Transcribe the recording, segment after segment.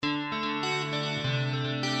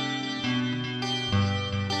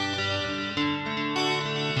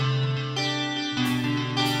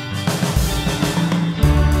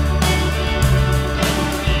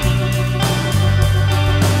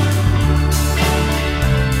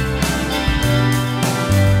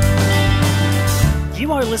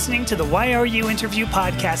listening to the Why Are You Interview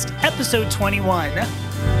Podcast, episode 21.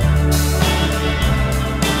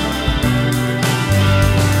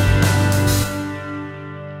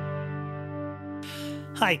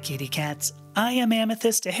 Hi, kitty cats. I am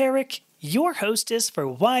Amethyst Herrick, your hostess for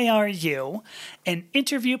Why Are You, an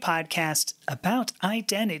interview podcast about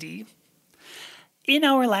identity. In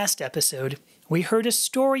our last episode, we heard a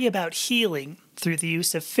story about healing through the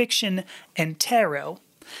use of fiction and tarot.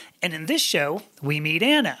 And in this show, we meet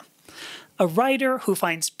Anna, a writer who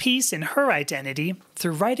finds peace in her identity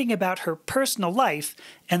through writing about her personal life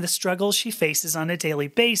and the struggles she faces on a daily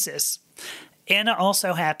basis. Anna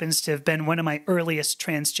also happens to have been one of my earliest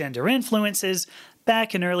transgender influences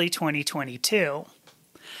back in early 2022.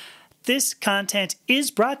 This content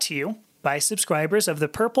is brought to you by subscribers of the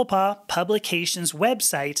Purple Paw Publications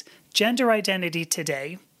website, Gender Identity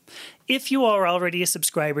Today. If you are already a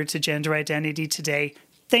subscriber to Gender Identity Today,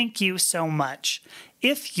 thank you so much.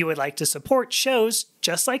 If you would like to support shows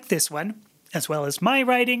just like this one, as well as my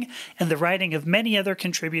writing and the writing of many other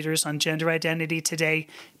contributors on Gender Identity Today,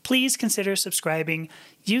 please consider subscribing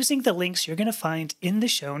using the links you're going to find in the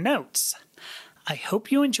show notes. I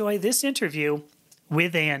hope you enjoy this interview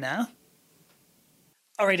with Anna.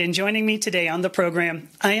 All right, and joining me today on the program,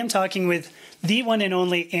 I am talking with the one and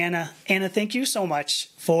only Anna. Anna, thank you so much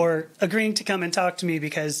for agreeing to come and talk to me,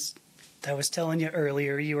 because I was telling you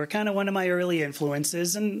earlier, you were kind of one of my early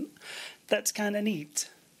influences, and that's kind of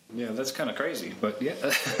neat. Yeah, that's kind of crazy, but yeah.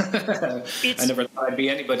 I never thought I'd be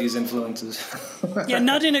anybody's influences. Yeah,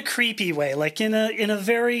 not in a creepy way, like in a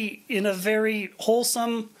very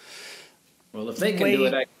wholesome. Well, if they can do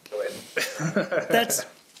it, I can do it. That's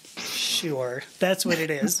what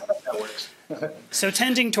it is. That works. So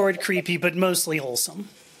tending toward creepy, but mostly wholesome,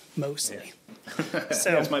 mostly. Yeah.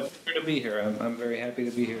 So it's my pleasure to be here. I'm very happy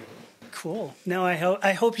to be here. Cool. No, I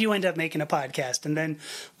hope you end up making a podcast, and then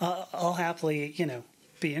I'll happily,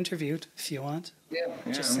 be interviewed if you want. Yeah.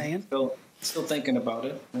 Just saying. Still thinking about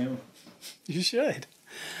it. Yeah. You should.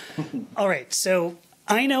 All right. So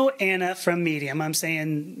I know Anna from Medium. I'm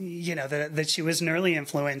saying, that she was an early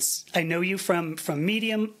influence. I know you from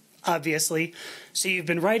Medium, obviously. So you've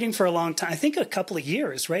been writing for a long time. I think a couple of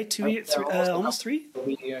years, right? 2 years, almost 3?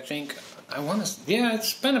 I think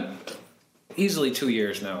it's been easily 2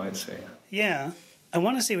 years now, I'd say. Yeah. I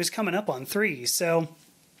want to say it was coming up on 3. So,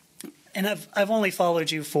 and I've only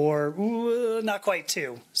followed you for not quite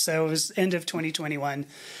 2. So it was end of 2021,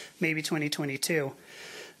 maybe 2022.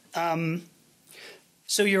 So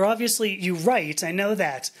you write, I know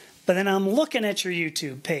that, but then I'm looking at your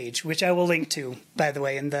YouTube page, which I will link to, by the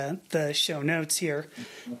way, in the show notes here.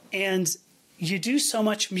 And you do so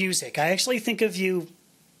much music. I actually think of you,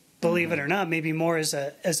 believe it or not, maybe more as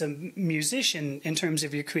a musician in terms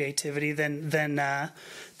of your creativity than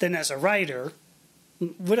as a writer.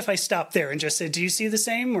 What if I stop there and just said, do you see the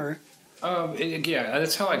same, or? Yeah,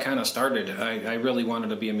 that's how I kind of started. I really wanted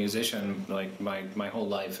to be a musician, like my whole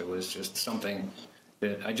life. It was just something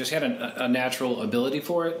that I just had a natural ability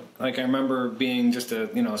for it. Like, I remember being just a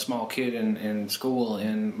small kid in school,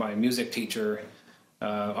 and my music teacher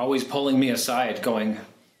always pulling me aside, going,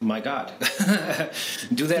 "My God,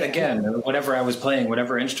 do that again," or whatever I was playing,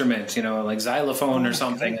 whatever instrument, like xylophone or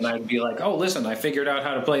something. And I'd be like, "Oh, listen, I figured out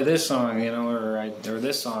how to play this song, or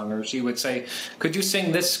this song." Or she would say, "Could you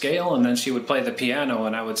sing this scale?" And then she would play the piano,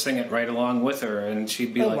 and I would sing it right along with her. And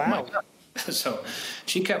she'd be like, wow. "My God." So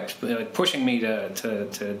she kept pushing me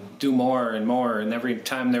to do more and more. And every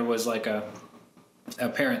time there was like a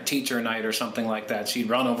parent-teacher night or something like that, she'd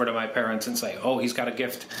run over to my parents and say, "Oh, he's got a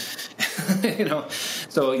gift."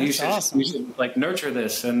 So you should like nurture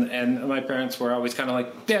this. And my parents were always kind of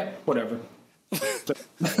like, "Yeah, whatever." So,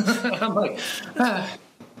 I'm like,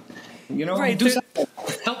 right, do something,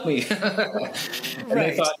 help me. And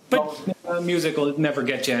right. they thought, music will never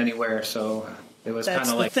get you anywhere. So it was kind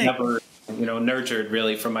of like never nurtured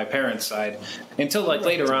really from my parents' side until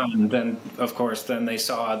later on. Then of course, they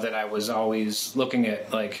saw that I was always looking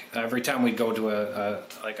at, like, every time we'd go to a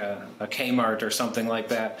Kmart or something like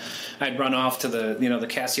that, I'd run off to the the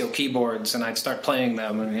Casio keyboards, and I'd start playing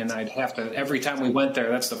them, and I'd have to, every time we went there,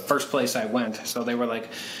 that's the first place I went. So they were like,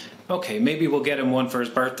 "Okay, maybe we'll get him one for his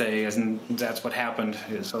birthday," and that's what happened.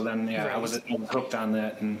 So then I was hooked on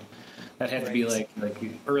that, and that had to be like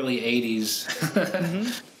early 80s. Mm-hmm.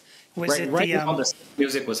 Was right when all this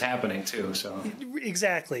music was happening too, so.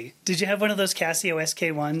 Exactly. Did you have one of those Casio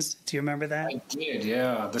SK1s? Do you remember that? I did,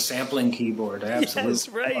 yeah. The sampling keyboard, absolutely. Yes,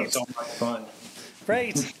 right. Oh, so much fun.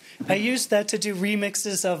 Right. I used that to do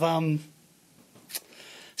remixes of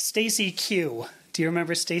Stacy Q. Do you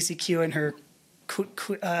remember Stacy Q and her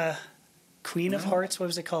Queen of Hearts? What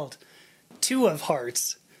was it called? Two of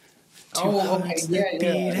Hearts. Two hearts that beat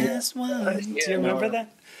as one. Do you remember that?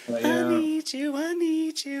 Yeah. I need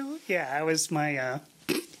you. Yeah, that was my...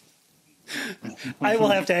 I will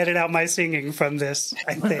have to edit out my singing from this,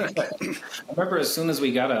 I think. I remember as soon as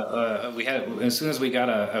we got a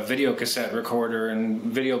video cassette recorder and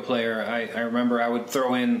video player, I remember I would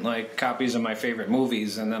throw in like copies of my favorite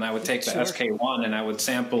movies, and then I would take the SK1 and I would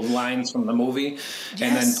sample lines from the movie,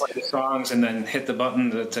 and then play the songs, and then hit the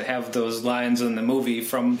button to have those lines in the movie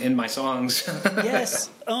in my songs. Yes.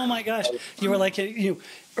 Oh my gosh, you were like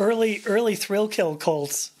early Thrill Kill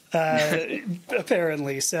cults.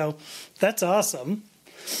 Apparently, so that's awesome.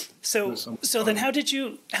 So then how did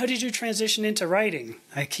you transition into writing?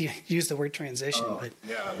 I can't use the word transition, but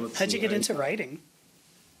how'd you get into writing?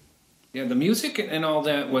 Yeah, the music and all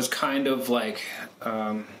that was kind of like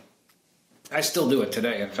I still do it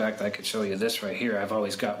today. In fact, I could show you this right here. I've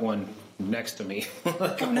always got one next to me.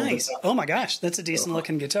 Oh, nice. Oh my gosh, that's a decent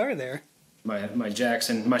looking guitar there. My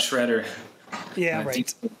Jackson, my shredder. Yeah,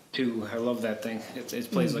 right. Too. I love that thing. It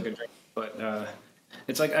plays like a dream. But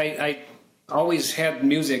it's like I always had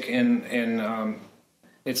music and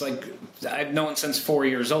it's like I've known since 4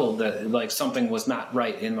 years old that like something was not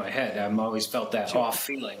right in my head. I've always felt that off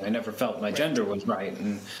feeling. I never felt my gender was right.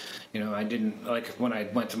 And, I didn't like when I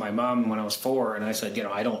went to my mom when I was 4 and I said,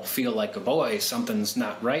 I don't feel like a boy. Something's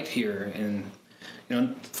not right here. And,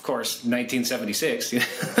 of course,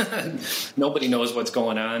 1976, nobody knows what's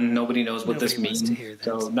going on. Nobody knows what this means.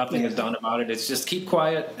 So nothing is done about it. It's just keep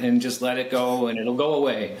quiet and just let it go and it'll go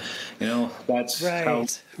away. That's how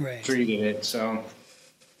I treated it. So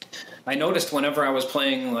I noticed whenever I was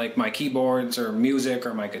playing like my keyboards or music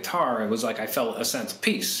or my guitar, it was like I felt a sense of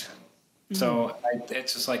peace. So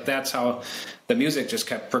it's just like that's how the music just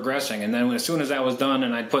kept progressing. And then as soon as that was done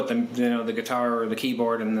and I'd put the guitar or the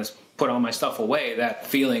keyboard and put all my stuff away, that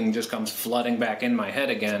feeling just comes flooding back in my head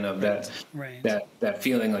again of that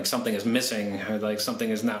feeling like something is missing or like something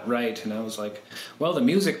is not right. And I was like, well, the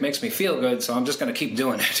music makes me feel good, so I'm just going to keep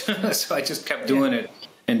doing it. So I just kept doing it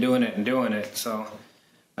and doing it and doing it. So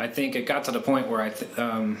I think it got to the point where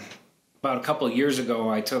about a couple of years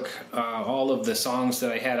ago, I took all of the songs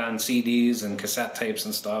that I had on CDs and cassette tapes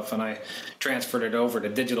and stuff, and I transferred it over to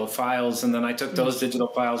digital files. And then I took those digital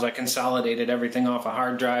files, I consolidated everything off of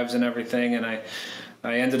hard drives and everything, and I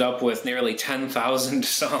ended up with nearly 10,000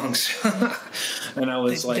 songs. And I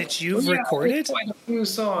was that you've recorded? Quite a few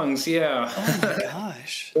songs, yeah. Oh my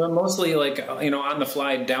gosh. They're mostly like, on the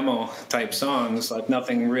fly demo type songs, like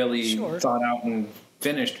nothing really thought out and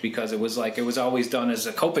finished because it was always done as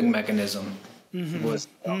a coping mechanism. Was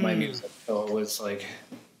my music, so it was like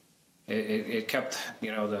it kept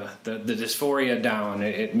the dysphoria down.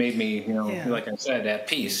 It made me like I said, at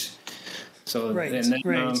peace. So and then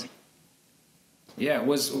it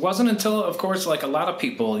wasn't until, of course, like a lot of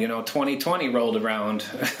people, 2020 rolled around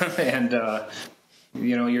and I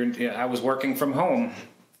was working from home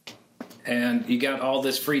and you got all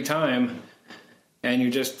this free time. And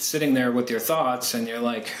you're just sitting there with your thoughts, and you're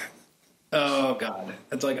like, "Oh God!"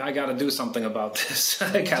 It's like I got to do something about this.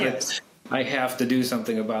 I have to do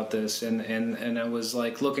something about this. And I was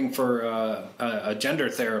like looking for a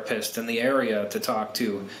gender therapist in the area to talk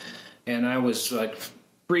to, and I was like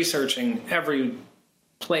researching every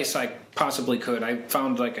place I possibly could. I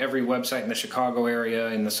found like every website in the Chicago area,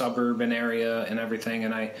 in the suburban area, and everything,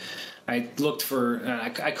 and I looked for,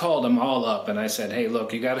 I called them all up and I said, hey,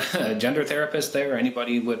 look, you got a gender therapist there?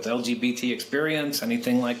 Anybody with LGBT experience,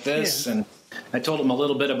 anything like this? Yeah. And I told them a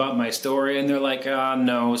little bit about my story and they're like,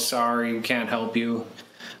 no, sorry, we can't help you.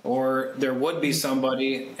 Or there would be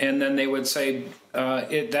somebody and then they would say,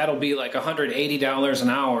 that'll be like $180 an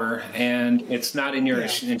hour and it's not in your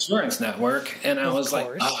insurance network. And I was like,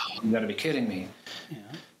 oh, you gotta be kidding me. Yeah.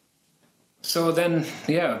 So then,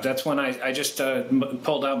 that's when I just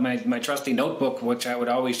pulled out my trusty notebook, which I would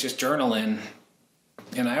always just journal in.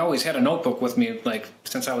 And I always had a notebook with me, like,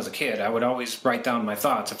 since I was a kid. I would always write down my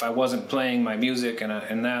thoughts. If I wasn't playing my music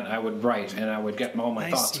and that, I would write. And I would get all my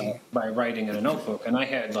thoughts out by writing in a notebook. And I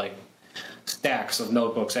had, like, stacks of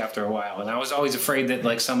notebooks after a while. And I was always afraid that,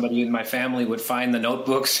 like, somebody in my family would find the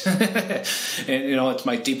notebooks. And, it's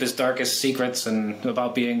my deepest, darkest secrets and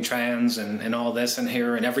about being trans and all this and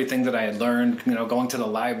here and everything that I had learned, going to the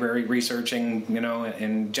library, researching,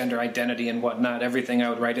 and gender identity and whatnot, everything I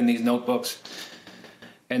would write in these notebooks.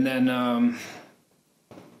 And then,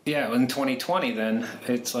 in 2020, then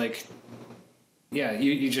it's like,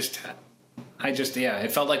 it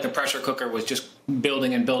felt like the pressure cooker was just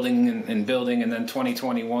building and building and building. And then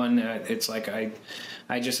 2021, it's like, I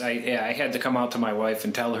had to come out to my wife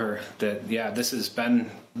and tell her that, this has been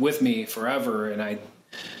with me forever. And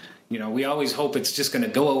we always hope it's just going to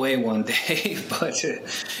go away one day, but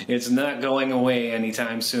it's not going away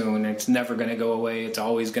anytime soon. It's never going to go away. It's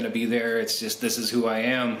always going to be there. It's just, this is who I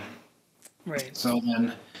am. Right. So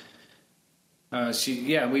then,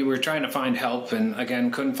 we were trying to find help, and again,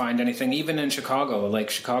 couldn't find anything. Even in Chicago, like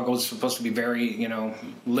Chicago's supposed to be very,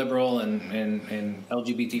 liberal and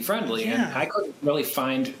LGBT friendly, and I couldn't really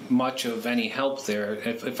find much of any help there.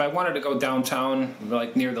 If I wanted to go downtown,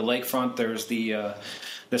 like near the lakefront, there's the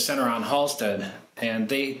Center on Halsted, and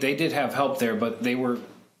they did have help there, but they were,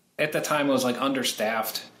 at the time, it was like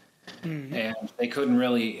understaffed. Mm-hmm. And they couldn't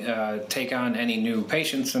really take on any new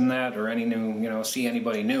patients in that, or any new, see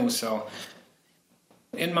anybody new. So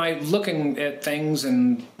in my looking at things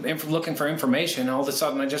and looking for information, all of a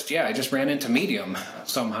sudden I just ran into Medium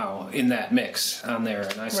somehow in that mix on there.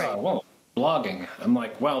 And I saw, whoa, blogging. I'm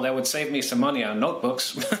like, well, that would save me some money on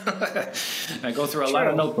notebooks. I go through a lot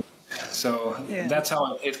of notebooks. So that's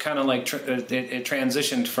how it kind of like it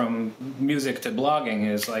transitioned from music to blogging.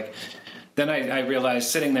 Is like, then I realized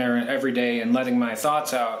sitting there every day and letting my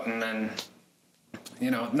thoughts out, and then,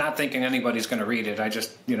 not thinking anybody's going to read it. I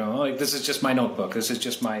just, like, this is just my notebook. This is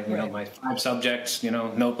just my, my 5 subjects,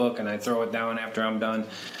 notebook, and I throw it down after I'm done,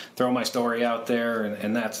 throw my story out there,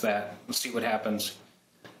 and that's that. We'll see what happens.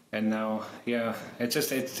 And now,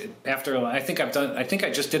 after, I think I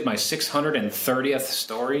just did my 630th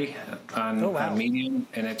story on Medium,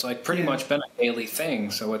 and it's like pretty much been a daily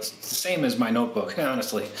thing. So it's the same as my notebook,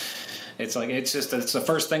 honestly. It's like, it's the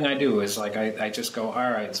first thing I do is like, I just go,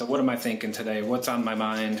 all right, so what am I thinking today? What's on my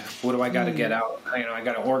mind? What do I got to get out? I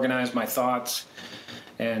got to organize my thoughts.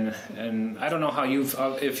 And I don't know how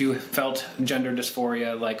if you felt gender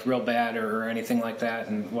dysphoria like real bad or anything like that,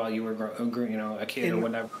 and while you were a kid or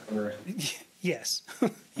whatever. Yes.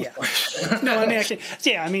 Yeah. No, I mean, actually,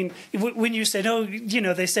 I mean, when you said,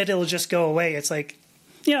 they said it'll just go away, it's like,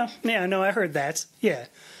 no, I heard that. Yeah.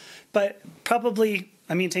 But probably,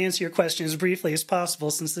 I mean, to answer your question as briefly as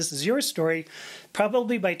possible, since this is your story,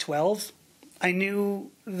 probably by 12, I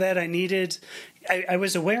knew that I needed, I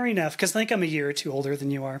was aware enough, because I think I'm a year or two older than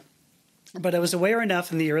you are, but I was aware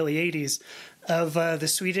enough in the early 80s of the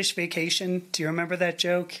Swedish Vacation. Do you remember that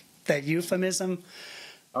joke, that euphemism?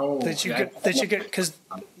 Oh, that you get, because,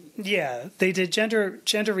 they did gender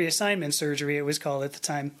reassignment surgery, it was called at the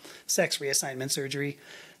time, sex reassignment surgery,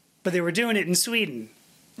 but they were doing it in Sweden.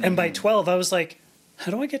 And by 12, I was like,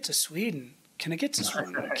 how do I get to Sweden? Can I get to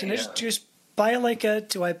Sweden? Can I just buy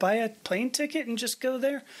do I buy a plane ticket and just go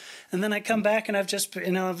there? And then I come back and I've just,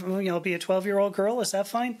 I'll be a 12-year-old girl. Is that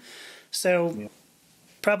fine? So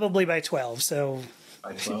probably by 12. So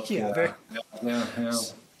by 12, very,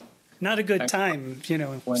 not a good time,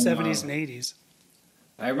 70s and 80s.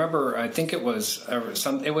 I remember, I think it was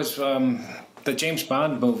the James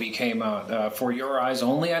Bond movie came out, For Your Eyes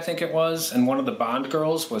Only, I think it was, and one of the Bond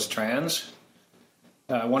girls was trans.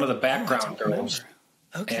 One of the background girls.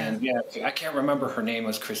 Okay. And I can't remember her name. It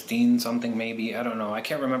was Christine something maybe. I don't know. I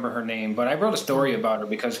can't remember her name. But I wrote a story about her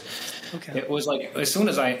because it was like, as soon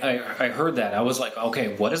as I heard that, I was like,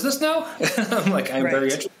 okay, what is this now? I'm like, I'm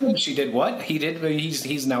very interested. She did what? He did.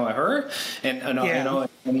 He's now a her.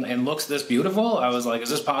 And looks this beautiful. I was like, is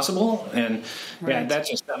this possible? And that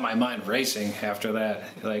just set my mind racing after that.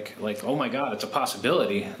 Like, oh my God, it's a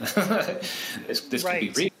possibility. this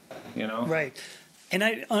could be real, Right. And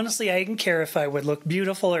I didn't care if I would look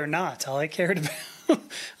beautiful or not. All I cared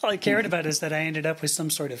about is that I ended up with some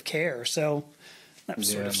sort of care. So that was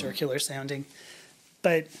sort of circular sounding.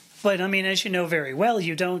 But I mean, as you know very well,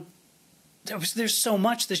 you don't. There's so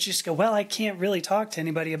much that you just go, well, I can't really talk to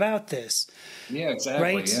anybody about this. Yeah, exactly.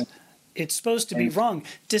 Right? Yeah. It's supposed to be wrong,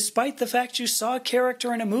 despite the fact you saw a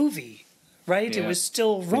character in a movie. Right? Yeah. It was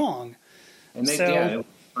still wrong. And they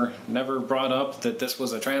never brought up that this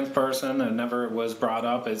was a trans person, and never was brought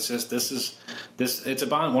up. It's just it's a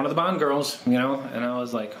Bond, one of the Bond girls, and I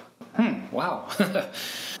was like, wow.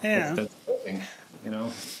 Yeah. That's amazing,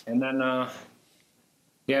 and then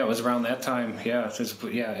it was around that time.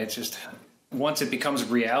 It's just once it becomes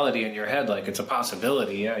reality in your head, like it's a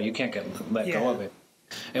possibility, you can't let go of it.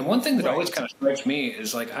 And one thing that always kind of strikes me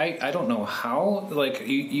is like I don't know how, like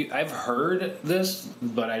I've heard this,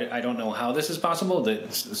 but I don't know how this is possible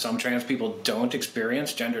that some trans people don't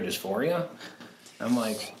experience gender dysphoria. I'm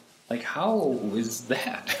like how is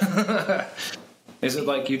that? Is it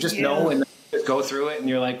like you just know and just go through it and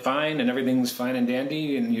you're like fine and everything's fine and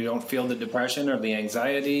dandy and you don't feel the depression or the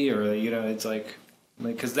anxiety or it's like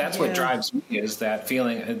because that's what drives me is that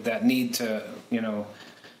feeling, that need to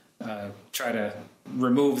try to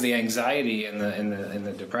remove the anxiety and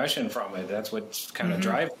the depression from it. That's what's kind of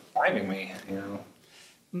driving me,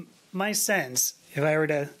 my sense, if I were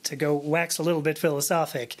to go wax a little bit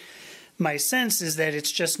philosophic, my sense is that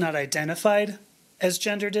it's just not identified as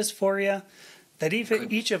gender dysphoria, that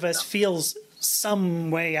each of us feels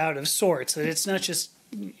some way out of sorts, that it's not just,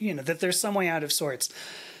 that there's some way out of sorts.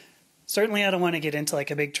 Certainly I don't want to get into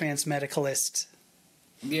like a big trans medicalist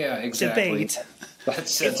debate.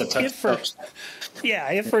 That's a tough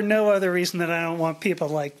if for no other reason that I don't want people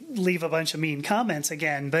to like leave a bunch of mean comments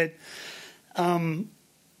again. But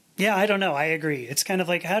I don't know. I agree. It's kind of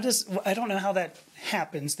like, I don't know how that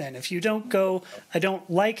happens then. If you don't go, I don't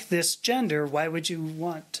like this gender, why would you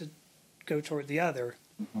want to go toward the other?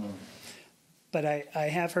 Mm-hmm. But I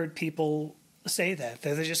have heard people say that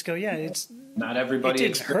they just go, it's not everybody.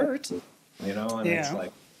 It didn't hurt, and it's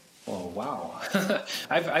like, oh wow.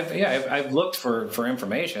 I've looked for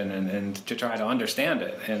information and to try to understand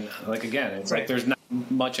it, and like again, it's like there's not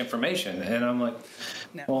much information, and I'm like,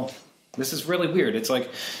 well, this is really weird. It's like,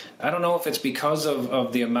 I don't know if it's because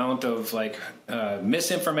of the amount of like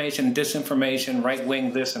misinformation, disinformation, right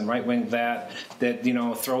wing this and right wing that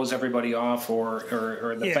throws everybody off,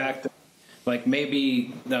 or the fact that like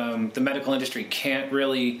maybe the medical industry can't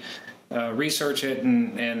really research it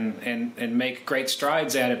and make great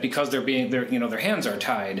strides at it because their hands are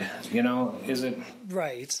tied. Is it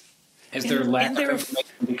right? Is there lack of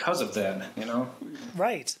information because of that?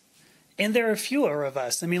 Right. And there are fewer of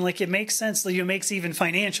us. I mean, like, it makes sense. It makes even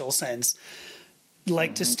financial sense,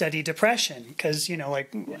 like, to study depression. Because, I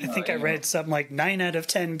think I read something like 9 out of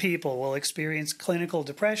 10 people will experience clinical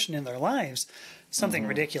depression in their lives. Something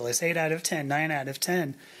ridiculous. 8 out of 10, 9 out of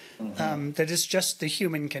 10. That is just the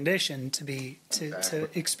human condition to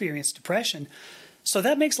experience depression. So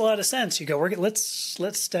that makes a lot of sense. You go, let's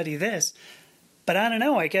study this. But I don't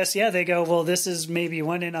know. I guess, they go, well, this is maybe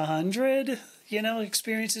 1 in 100.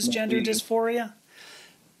 Experiences gender dysphoria.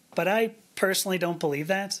 But I personally don't believe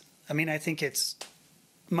that. I mean, I think it's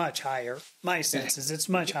much higher. My sense is it's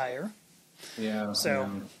much higher. Yeah. So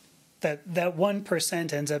that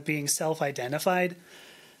 1% ends up being self-identified.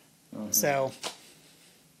 So,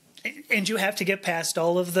 and you have to get past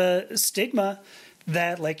all of the stigma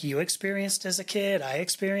that like you experienced as a kid, I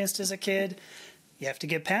experienced as a kid. You have to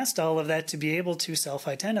get past all of that to be able to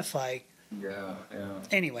self-identify. Yeah.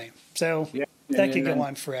 Anyway, so that could go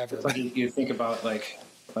on forever. Like you think about like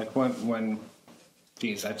when,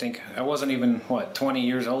 geez, I think I wasn't even 20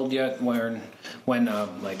 years old yet when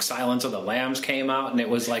like Silence of the Lambs came out, and it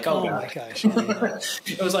was like, oh God. My gosh,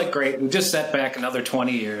 it was like great. We just set back another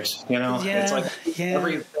 20 years. It's like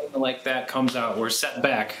everything like that comes out, we're set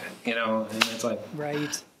back. And it's like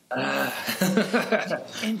right.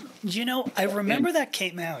 And I remember that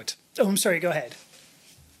came out. Oh, I'm sorry. Go ahead.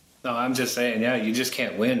 No, I'm just saying, you just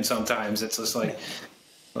can't win sometimes. It's just like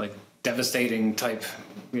devastating type,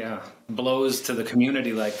 blows to the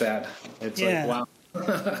community like that. It's like, wow.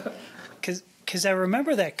 Because I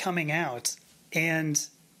remember that coming out and,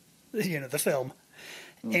 the film.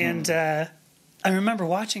 And I remember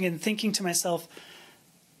watching it and thinking to myself,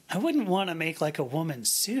 I wouldn't want to make like a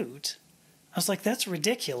woman's suit. I was like, that's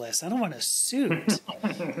ridiculous. I don't want a suit.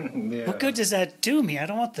 What good does that do me? I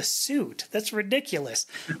don't want the suit. That's ridiculous.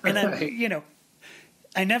 And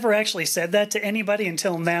I never actually said that to anybody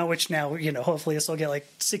until now, which now, hopefully this will get like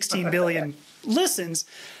 16 billion listens.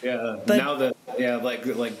 Yeah. But now that,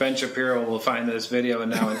 like Ben Shapiro will find this video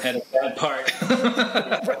and now edit that part.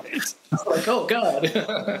 Right. It's like, oh God.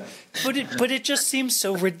 But it just seems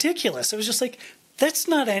so ridiculous. It was just like, that's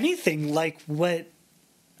not anything like what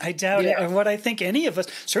I doubt it, or what I think any of us,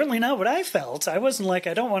 certainly not what I felt. I wasn't like,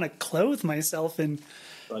 I don't want to clothe myself and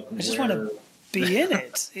I just want to be in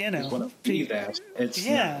it, I just want to be that. It's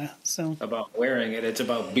not about wearing it, it's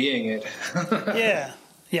about being it.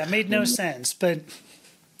 It made no sense, but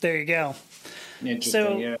there you go.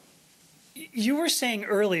 Interesting, you were saying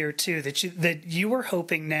earlier too that you were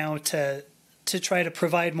hoping now to try to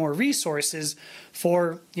provide more resources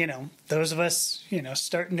for, those of us,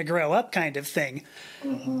 starting to grow up kind of thing.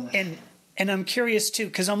 And I'm curious too,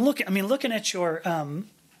 because I'm looking at your,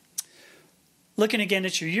 looking again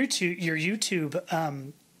at your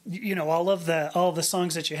YouTube, all of the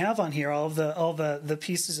songs that you have on here, all the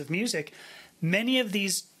pieces of music, many of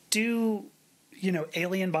these do,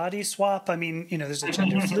 alien body swap. I mean, there's a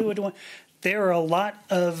gender fluid one. There are a lot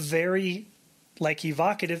of very like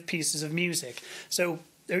evocative pieces of music. So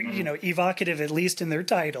they're, evocative at least in their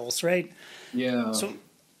titles, right? Yeah. So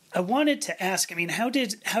I wanted to ask, I mean, how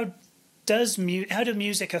did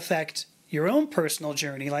music affect your own personal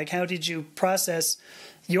journey? Like, how did you process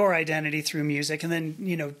your identity through music? And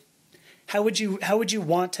then, how would you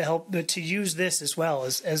want to help to use this as well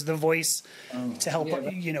as the voice to help,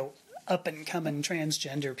 up and coming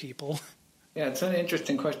transgender people? Yeah, it's an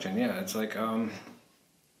interesting question. Yeah, it's like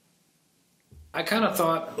I kind of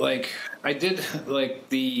thought, like, I did like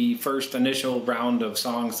the first initial round of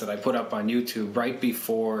songs that I put up on YouTube right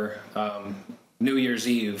before New Year's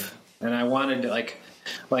Eve, and I wanted to like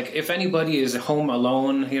if anybody is home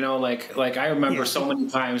alone, you know, like I remember so many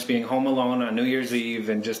times being home alone on New Year's Eve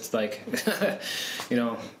and just like you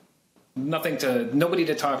know, nobody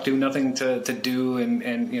to talk to, nothing to do,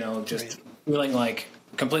 and you know, just feeling like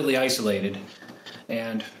completely isolated.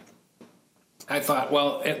 And I thought,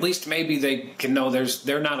 well, at least maybe they can know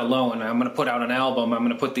they're not alone. I'm going to put out an album. I'm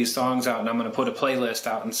going to put these songs out, and I'm going to put a playlist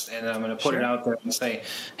out, and I'm going to put it out there and say,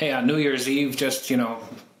 hey, on New Year's Eve, just, you know,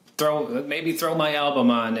 throw my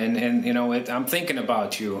album on, and you know, I'm thinking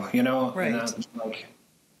about you, you know, right. And like,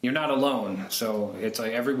 you're not alone. So it's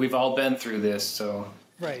like we've all been through this. So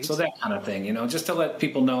right. So that kind of thing, you know, just to let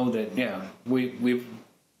people know that, yeah, we've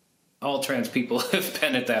all trans people have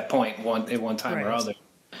been at that point at one time or other.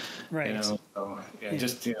 Right. You know, so, yeah,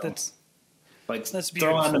 just, you know, that's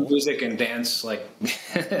throw on the music and dance like,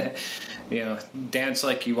 you know, dance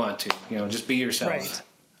like you want to, you know, just be yourself. Right.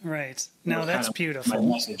 Right. No, that's beautiful.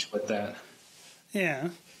 My message with that. Yeah.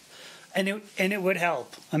 And it would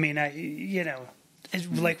help. I mean, you know,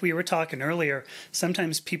 like we were talking earlier,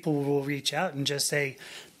 sometimes people will reach out and just say,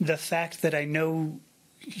 the fact that I know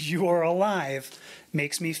you're alive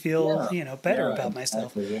makes me feel, you know, better about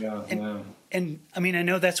myself. And I mean, I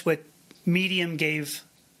know that's what Medium gave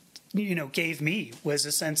me, was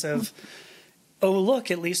a sense of, oh, look,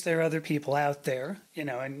 at least there are other people out there, you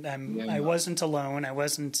know, and I wasn't alone. I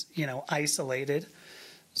wasn't, you know, isolated.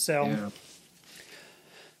 So,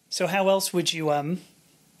 so how else would you, I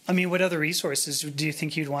mean, what other resources do you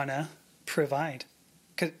think you'd want to provide?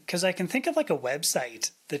 Because I can think of like a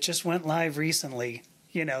website that just went live recently,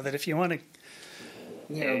 you know, that if you want to,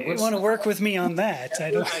 you want to work with me on that.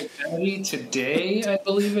 I don't. Identity Today, I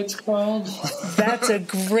believe it's called. That's a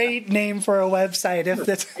great name for a website. If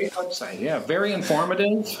that's a great website, yeah, very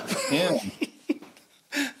informative. Yeah.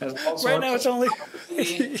 Right now, it's only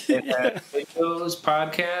videos,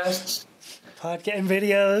 podcasts, and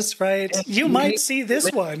videos. Right, you might see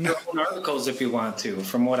this one. Your own articles if you want to,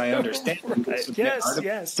 from what I understand.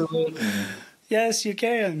 Yes, you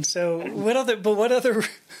can. So, what other?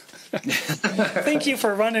 Thank you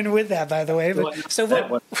for running with that, by the way. But so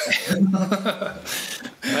what?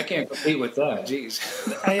 I can't compete with that. Jeez.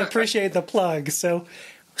 I appreciate the plug. So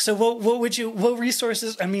what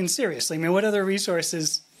resources? I mean, seriously. I mean, what other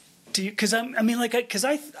resources do you? Because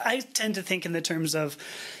I tend to think in the terms of,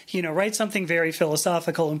 you know, write something very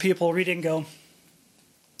philosophical, and people read it and go,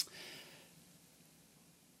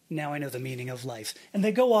 now I know the meaning of life, and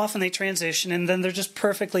they go off and they transition, and then they're just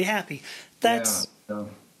perfectly happy. That's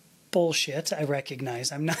bullshit. I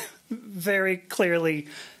recognize I'm not very clearly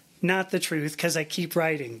not the truth, because I keep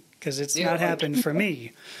writing, because it's not happened for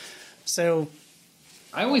me. So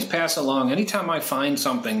I always pass along anytime I find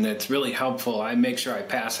something that's really helpful. I make sure I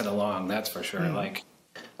pass it along. That's for sure. Like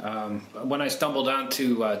when I stumbled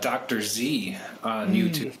onto Dr. Z on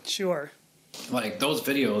YouTube, sure, like those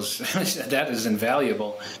videos, that is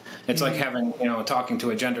invaluable. It's like having, you know, talking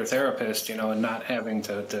to a gender therapist, you know, and not having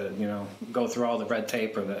to you know, go through all the red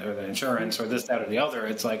tape or the insurance or this, that, or the other.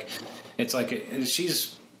 It's like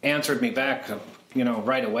she's answered me back, you know,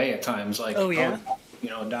 right away at times. Like, oh, you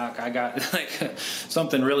know, Doc, I got like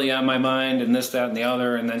something really on my mind, and this, that, and the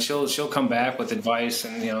other. And then she'll come back with advice,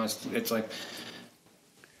 and you know, it's like,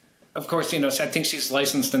 of course, you know, I think she's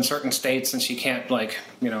licensed in certain states, and she can't, like,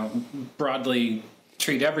 you know, broadly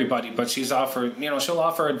treat everybody, but she'll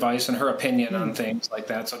offer advice and her opinion on things like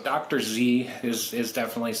that. So Dr. Z is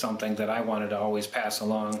definitely something that I wanted to always pass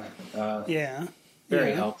along.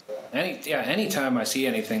 Very helpful. Anytime I see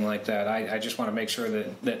anything like that, I just want to make sure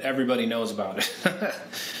that everybody knows about it.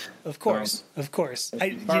 Of course.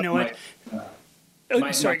 You know what?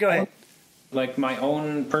 Go ahead. Like my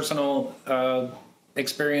own personal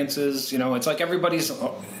experiences, you know, it's like everybody's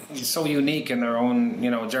so unique in their own, you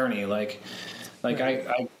know, journey. Like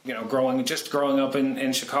I you know, growing up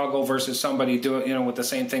in Chicago versus somebody doing, you know, with the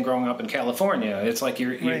same thing growing up in California. It's like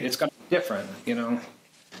it's going to be different, you know.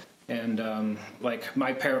 And like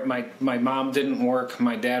my mom didn't work.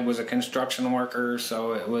 My dad was a construction worker,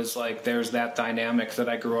 so it was like there's that dynamic that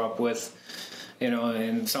I grew up with, you know.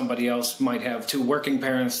 And somebody else might have two working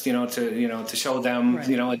parents, you know, to show them,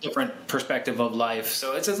 you know, a different perspective of life.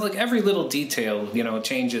 So it's just like every little detail, you know,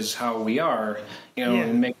 changes how we are, you know,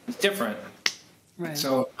 and makes it different. Right.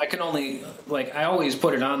 So I can only, like, I always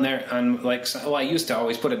put it on there on, like, well, I used to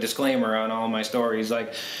always put a disclaimer on all my stories,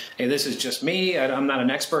 like, hey, this is just me. I'm not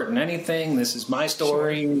an expert in anything. This is my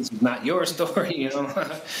story. Sure. This is not your story, you know.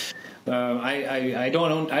 I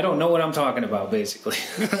don't know what I'm talking about, basically.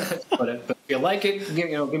 but if you like it,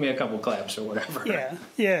 give me a couple claps or whatever. Yeah,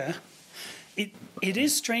 yeah. It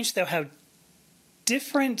is strange though how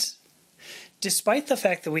different. Despite the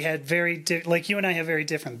fact that we had like you and I have very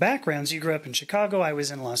different backgrounds. You grew up in Chicago. I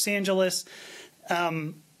was in Los Angeles.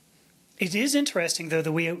 It is interesting though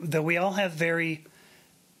that we all have very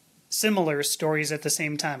similar stories at the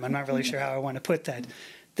same time. I'm not really sure how I want to put that.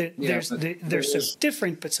 They're so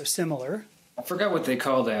different but so similar. I forgot what they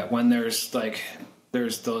call that when there's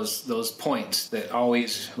those points that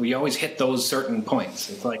we always hit those certain points.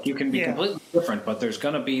 It's like you can be completely different, but there's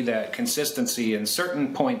going to be that consistency in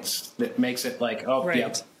certain points that makes it like, oh, right.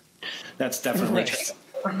 Yep, that's definitely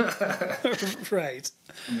right.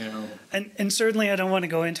 You know. And certainly I don't want to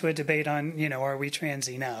go into a debate on, are we trans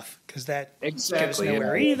enough? Because that goes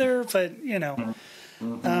nowhere either. But,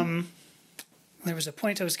 mm-hmm. There was a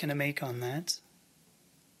point I was going to make on that.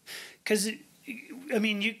 Because,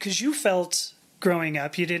 you felt growing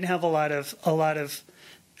up, you didn't have a lot of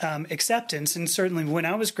acceptance, and certainly when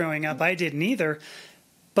I was growing up, I didn't either.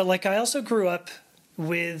 But like I also grew up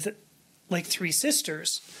with like 3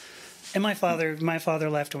 sisters, and my father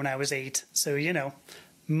left when I was 8. So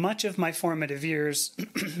much of my formative years,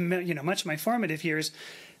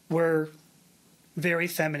 were very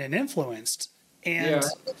feminine influenced. And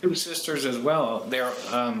 2 sisters as well. They're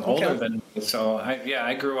older than me, so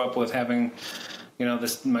I grew up with having.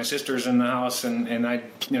 My sisters in the house, and I'd,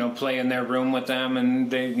 play in their room with them,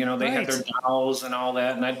 and they had their dolls and all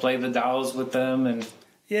that, and I'd play the dolls with them, and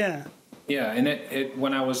yeah, and it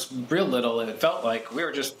when I was real little, it felt like we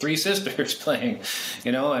were just 3 sisters playing,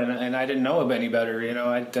 and I didn't know of any better,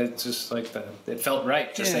 I just like that. It felt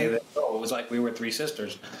right to say that. Oh, it was like we were 3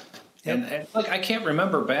 sisters. Yep. And like I can't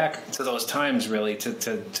remember back to those times really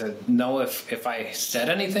to know if I said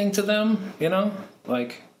anything to them,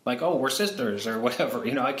 like, oh, we're sisters or whatever.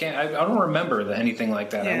 I don't remember anything like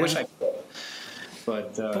that. Yeah. I wish I could.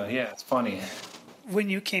 But it's funny. When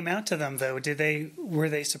you came out to them, though, were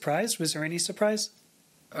they surprised? Was there any surprise?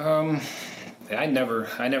 I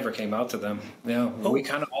never came out to them. We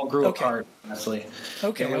kind of all grew apart, honestly.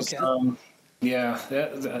 Okay,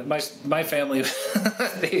 my family,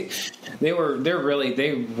 they were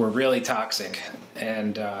really toxic,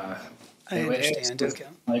 and I understand.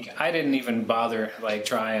 Like I didn't even bother like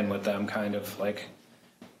trying with them. Kind of like,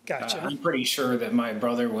 gotcha. I'm pretty sure that my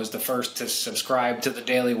brother was the first to subscribe to the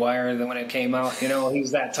Daily Wire when it came out.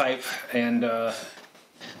 He's that type. And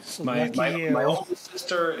my oldest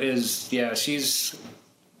sister is she's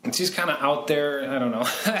kind of out there. I don't know.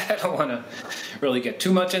 I don't want to really get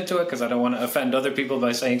too much into it because I don't want to offend other people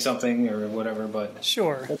by saying something or whatever. But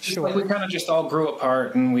sure. Like we kind of just all grew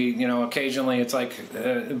apart, and we, occasionally it's like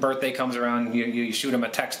birthday comes around, you shoot them a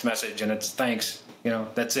text message, and it's thanks.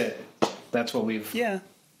 That's it. That's what we've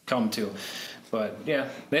come to. But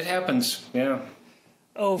it happens. Yeah.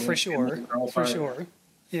 Oh, for sure. For sure.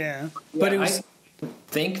 Yeah. But it was. I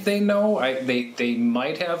think they know. They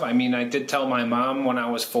might have. I mean, I did tell my mom when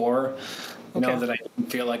I was 4, that I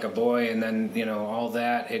didn't feel like a boy, and then all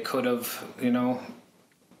that. It could have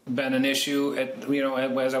been an issue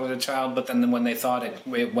as I was a child, but then when they thought it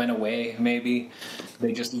went away, maybe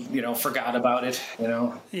they just forgot about it.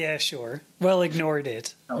 Yeah, sure. Well, ignored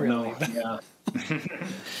it. Oh really. No.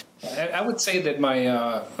 Yeah. I would say that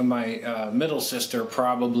my middle sister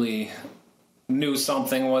probably knew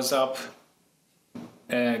something was up.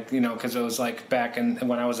 Because it was like back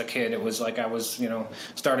when I was a kid, it was like I was,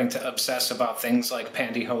 starting to obsess about things like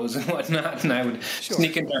pantyhose and whatnot, and I would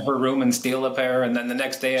sneak into her room and steal a pair, and then the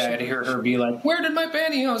next day I'd hear her be like, "Where did my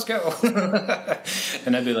pantyhose go?"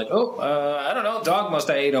 And I'd be like, "Oh, I don't know. Dog must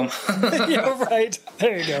have ate them." Yeah, right.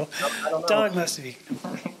 There you go. Dog must have eaten.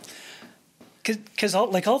 Because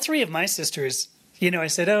all 3 of my sisters, I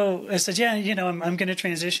said, yeah, I'm going to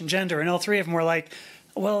transition gender, and all 3 of them were like,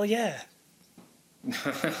 well, yeah.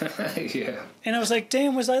 Yeah. And I was like,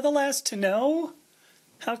 damn, was I the last to know?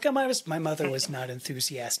 How come my mother was not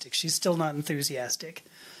enthusiastic. She's still not enthusiastic.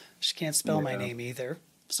 She can't spell my name either.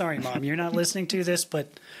 Sorry, Mom, you're not listening to this,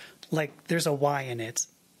 but like there's a Y in it.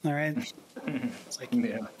 All right. It's like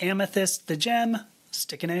amethyst, the gem,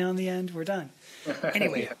 stick an A on the end. We're done.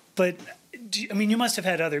 Anyway, but you must have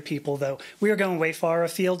had other people though. We are going way far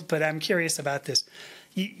afield, but I'm curious about this.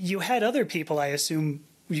 You had other people, I assume.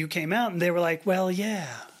 You came out and they were like, well, yeah,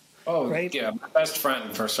 Oh, right? yeah, my best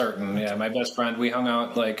friend for certain. Yeah, my best friend. We hung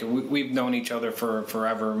out like we've known each other for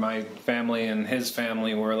forever. My family and his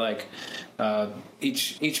family were like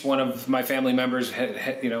each one of my family members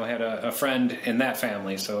had a friend in that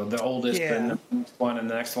family. So the oldest, and the next one, and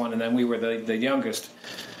the next one, and then we were the youngest.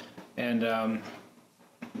 And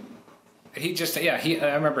he just,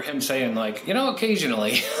 I remember him saying, like,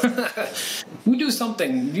 occasionally you do some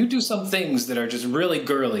things that are just really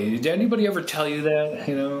girly. Did anybody ever tell you that?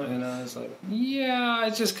 And I was like, yeah,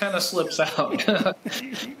 it just kind of slips out.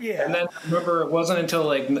 Yeah. And then I remember it wasn't until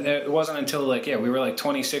we were like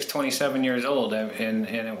 26, 27 years old. And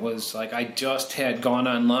it was like, I just had gone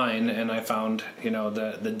online and I found,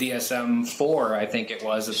 the DSM-4, I think it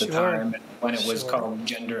was at the time, when it was called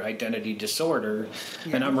gender identity disorder.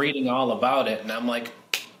 Yeah. And I'm reading all about it, and I'm like,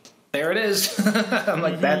 there it is. I'm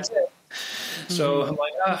like, that's it. So I'm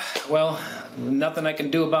like, well, nothing I can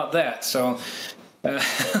do about that. So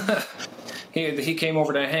he came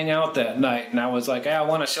over to hang out that night, and I was like, I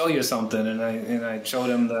want to show you something, and I showed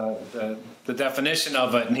him the definition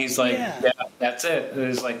of it, and he's like, yeah, that's it.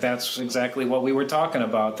 It's like, that's exactly what we were talking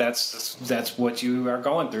about. That's what you are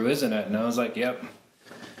going through, isn't it? And I was like, yep.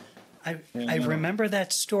 I remember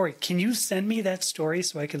that story. Can you send me that story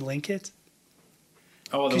so I can link it?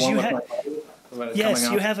 Oh, the one with yes,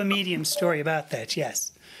 you have a Medium story about that.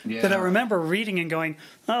 Yes, but I remember reading and going,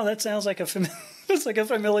 "Oh, that sounds like it's like a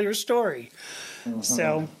familiar story." Mm-hmm.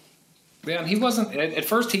 So. Yeah, and he wasn't. At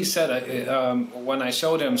first, he said when I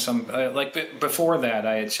showed him some, before that,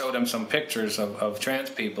 I had showed him some pictures of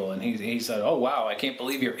trans people, and he said, "Oh wow, I can't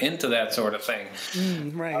believe you're into that sort of thing."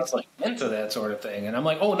 Right. I was like, into that sort of thing, and I'm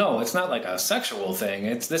like, "Oh no, it's not like a sexual thing.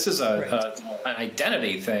 This is an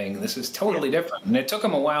identity thing. This is totally different." And it took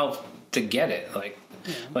him a while to get it, like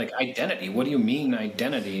identity. What do you mean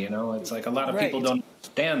identity? It's like a lot of people don't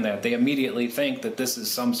understand that. They immediately think that this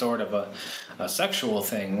is some sort of a sexual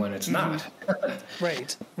thing when it's not.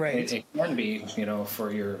 Right. It can be,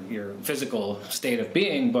 for your physical state of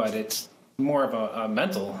being, but it's more of a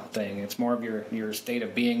mental thing. It's more of your state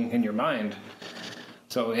of being in your mind.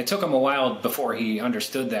 So it took him a while before he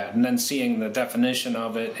understood that. And then seeing the definition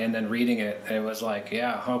of it and then reading it, it was like,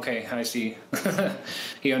 yeah, okay, I see.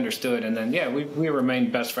 He understood. And then, we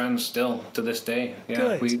remain best friends still to this day.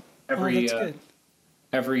 Yeah, good.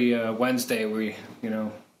 Every Wednesday we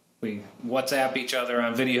WhatsApp each other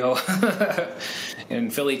on video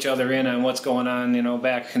and fill each other in on what's going on,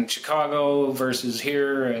 back in Chicago versus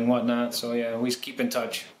here and whatnot. So, we keep in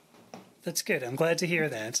touch. That's good. I'm glad to hear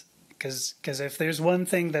that. Because if there's one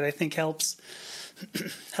thing that I think helps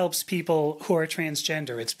people who are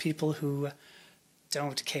transgender, it's people who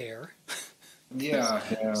don't care. Yeah,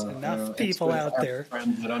 there's enough people out there.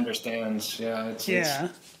 Friend that understands. Yeah, it's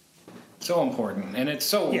so important, and it's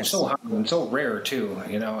so hard and so rare too.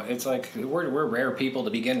 It's like we're rare people to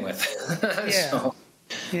begin with. So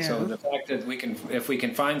the fact that if we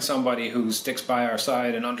can find somebody who sticks by our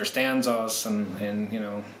side and understands us,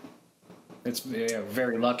 and it's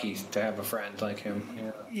very lucky to have a friend like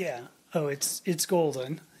him. Yeah. Oh, it's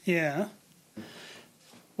golden. Yeah.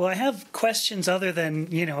 Well, I have questions other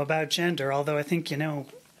than, about gender, although I think,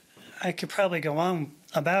 I could probably go on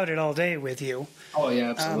about it all day with you. Oh, yeah,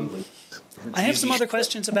 absolutely. I have some other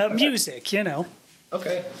questions about music,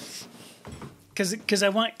 Okay. Because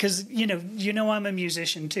I'm a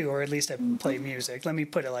musician too, or at least I play music. Let me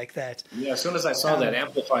put it like that. Yeah, as soon as I saw that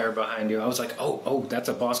amplifier behind you, I was like, oh, that's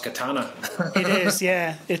a Boss Katana. It is,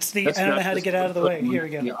 yeah. It's the, I don't know how to get out of the way. Here we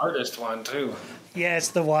go. The artist one too. Yeah, it's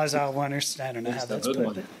the Waza one, or I don't know how that's put.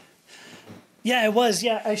 One. Yeah, it was.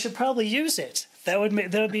 Yeah, I should probably use it. That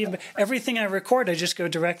would be everything I record. I just go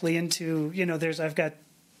directly into, I've got.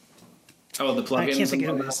 Oh, the plugins. I can't think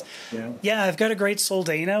of this. Yeah, I've got a great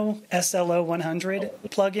Soldano SLO 100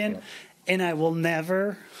 plugin, and I will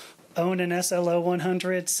never own an SLO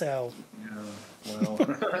 100. So. Yeah,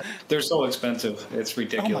 well, they're so expensive. It's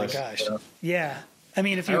ridiculous. Oh my gosh. Yeah, I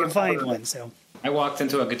mean, if you can find one. So. I walked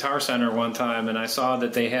into a Guitar Center one time, and I saw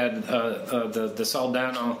that they had the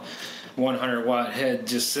Soldano 100 watt head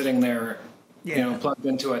just sitting there. Plugged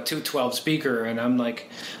into a 212 speaker, and I'm like,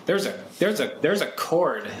 there's a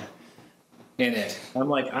cord in it. I'm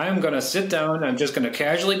like, I'm gonna sit down. I'm just gonna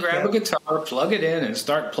casually grab a guitar, plug it in, and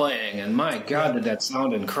start playing. And my God, did that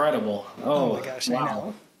sound incredible! Oh my gosh,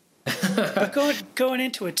 wow! But going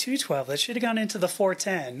into a 212, that should have gone into the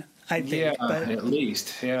 410. I think. Yeah, but, at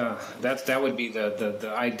least. Yeah, that would be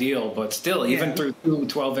the ideal. But still, even through two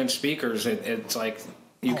 12-inch speakers, it's like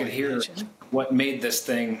you could hear what made this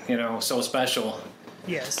thing, so special.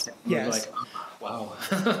 Yes. Like, oh,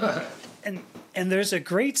 wow. And there's a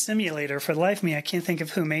great simulator for the life of me. I can't think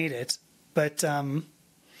of who made it, but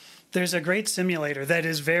There's a great simulator that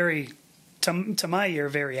is very, to my ear,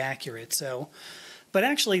 very accurate. So, but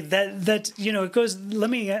actually, that it goes. Let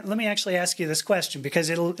me actually ask you this question, because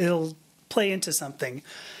it'll play into something.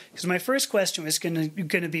 Because my first question was going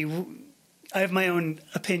to be, I have my own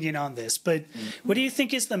opinion on this, but what do you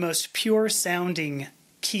think is the most pure sounding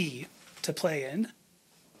key to play in?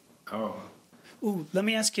 Oh. Ooh, let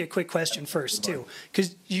me ask you a quick question first, too,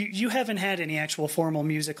 because you haven't had any actual formal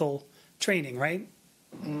musical training, right?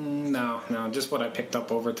 No, just what I picked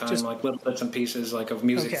up over time, like little bits and pieces, like of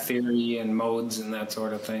music theory and modes and that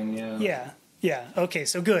sort of thing. Yeah. Okay,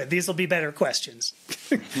 so good. These will be better questions,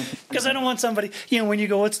 because I don't want somebody. When you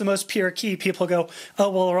go, "What's the most pure key?" People go, "Oh,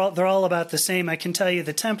 well, they're all about the same. I can tell you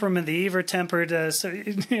the temperament, the even tempered." So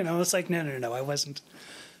it's like, no. I wasn't.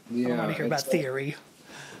 I don't want to hear about theory.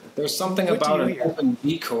 There's something about an open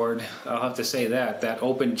G chord. I'll have to say that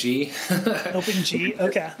open G. Open G,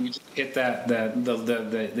 okay. You just hit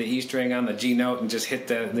the E string on the G note and just hit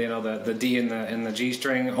the D in the G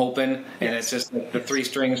string open, and it's just the three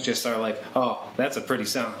strings just are like, oh, that's a pretty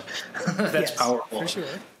sound. That's powerful. For sure.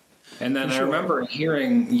 And then I remember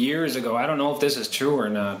hearing years ago, I don't know if this is true or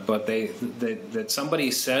not, but that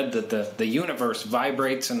somebody said that the universe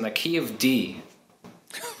vibrates in the key of D.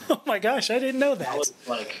 Oh my gosh, I didn't know that. I was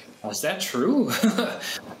like, is that true?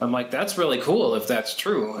 I'm like, that's really cool if that's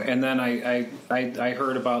true. And then I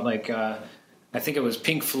heard about I think it was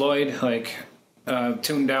Pink Floyd,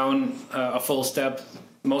 tuned down a full step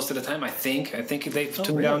most of the time. I think they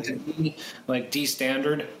tuned down to D, D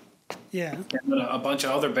standard. Yeah. And a bunch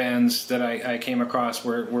of other bands that I came across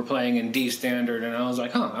were playing in D standard, and I was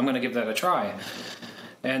like, I'm going to give that a try.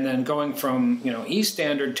 And then going from, E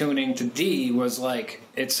standard tuning to D was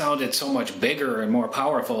it sounded so much bigger and more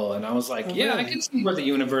powerful. And I was like, really? I can see where the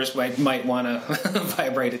universe might want to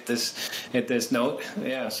vibrate at this note.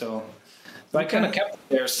 Yeah, so I kind of kept it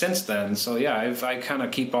there since then. So yeah, I kind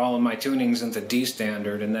of keep all of my tunings into D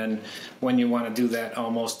standard. And then when you want to do that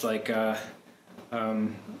almost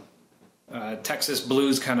Texas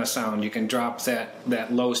blues kind of sound, you can drop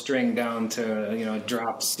that low string down to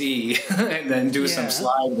drop C and then do some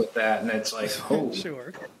slide with that, and it's like, oh,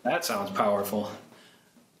 sure, that sounds powerful.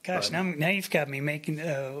 Gosh, now you've got me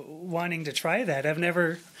wanting to try that.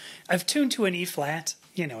 I've tuned to an E flat,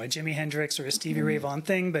 a Jimi Hendrix or a Stevie Ray Vaughan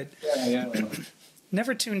thing, but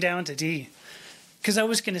never tuned down to D, because I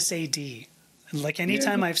was going to say D.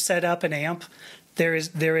 Anytime I've set up an amp, there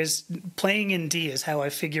is playing in D is how I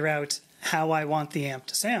figure out how I want the amp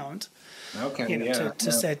to sound. Okay.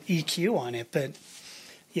 To set EQ on it. But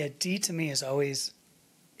yeah, D to me it's always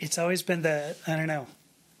been I don't know.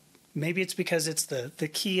 Maybe it's because it's the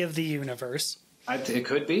key of the universe. It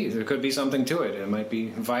could be. There could be something to it. It might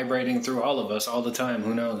be vibrating through all of us all the time.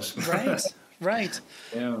 Who knows? Right.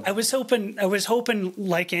 Yeah. I was hoping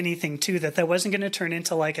like anything too, that wasn't going to turn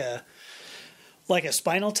into like a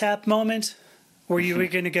Spinal Tap moment where you were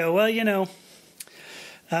going to go, well,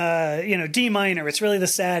 D minor, it's really the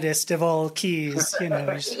saddest of all keys.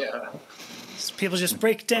 People just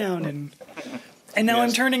break down, and now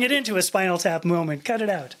I'm turning it into a Spinal Tap moment. Cut it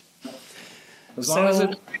out. As long as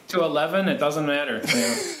it's to 11, it doesn't matter.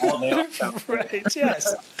 All day. Right?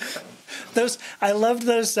 Yes. I loved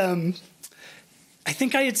those. I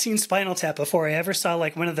think I had seen Spinal Tap before I ever saw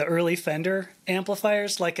one of the early Fender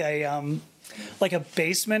amplifiers, like a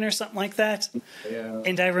Bassman or something like that. Yeah.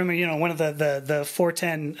 And I remember, one of the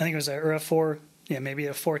 410, I think it was a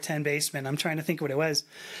 410 Bassman. I'm trying to think what it was.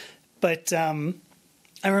 But I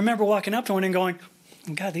remember walking up to one and going,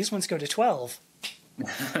 oh, God, these ones go to 12.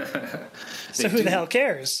 So who the hell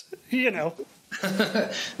cares?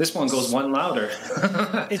 This one goes one louder.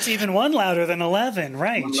 It's even one louder than 11,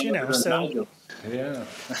 right? So yeah.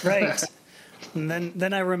 Right. And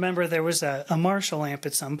then I remember there was a Marshall amp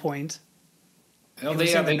at some point. Oh,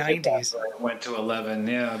 they in the 90s. Went to 11.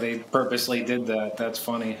 Yeah, they purposely did that. That's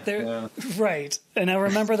funny. Right. And I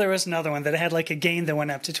remember there was another one that had a gain that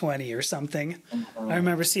went up to 20 or something. I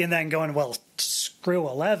remember seeing that and going, well, screw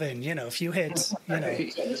 11. If you hit,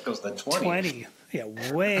 this goes to 20. 20. Yeah,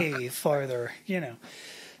 way farther,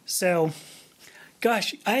 So,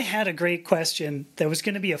 gosh, I had a great question that was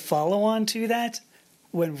going to be a follow-on to that.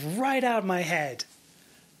 Went right out of my head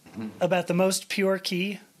about the most pure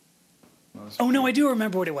key. Oh, no, I do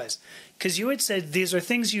remember what it was. Because you had said these are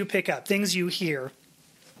things you pick up, things you hear.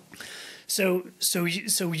 So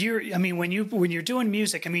you're, when you're doing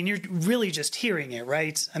music, you're really just hearing it,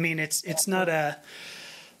 right? It's not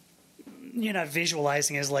you're not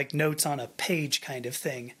visualizing it as notes on a page kind of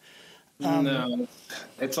thing. No,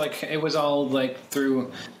 it's it was all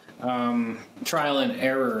through trial and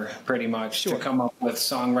error pretty much to come up with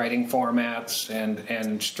songwriting formats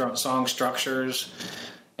and song structures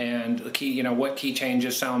and what key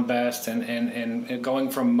changes sound best and going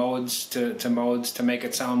from modes to modes to make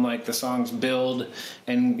it sound like the songs build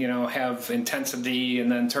and have intensity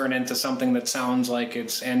and then turn into something that sounds like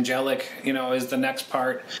it's angelic is the next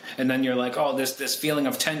part, and then you're like, oh, this feeling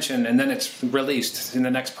of tension, and then it's released in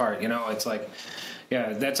the next part. It's like,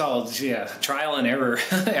 yeah, that's all. Yeah, trial and error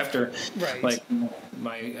after like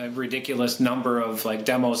my ridiculous number of like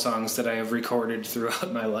demo songs that I have recorded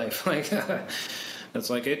throughout my life. Like, it's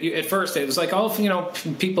like at first it was like all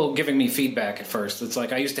people giving me feedback. At first, it's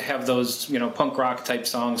like I used to have those punk rock type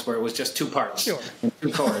songs where it was just two parts, and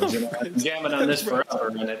two chords, jamming on this forever,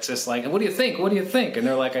 and it's just like, what do you think? What do you think? And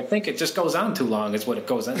they're like, I think it just goes on too long. Is what it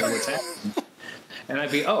goes on. What's happening. And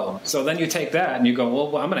I'd be, so then you take that and you go,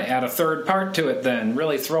 well, I'm going to add a third part to it then,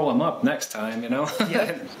 really throw them up next time,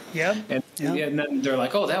 Yeah. And then they're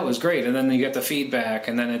like, oh, that was great. And then you get the feedback,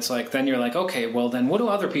 and then it's like, then you're like, okay, well, then what do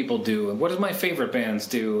other people do? And what do my favorite bands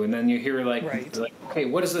do? And then you hear like, okay,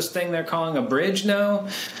 what is this thing they're calling a bridge now?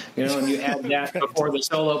 And you add that before the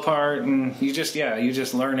solo part, and you just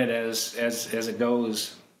learn it as it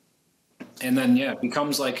goes. And then, it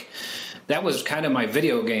becomes like, that was kind of my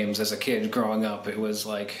video games as a kid growing up. It was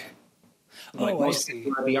like most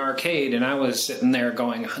people were at the arcade, and I was sitting there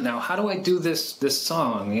going, now how do I do this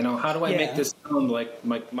song? How do I make this sound like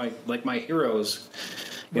my heroes?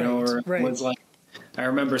 Was like, I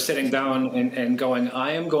remember sitting down and going,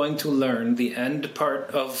 I am going to learn the end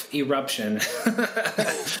part of Eruption.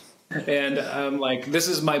 And I'm like, this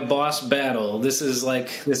is my boss battle. This is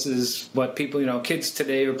what people, kids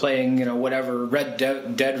today are playing, whatever Red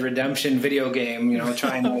Dead Redemption video game,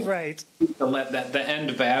 trying to, to let the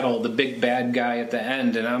end battle, the big bad guy at the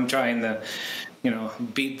end. And I'm trying to,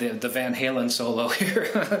 beat the Van Halen solo here.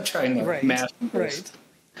 I'm trying to master this.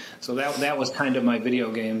 So that was kind of my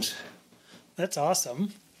video games. That's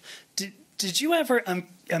awesome. Did you ever,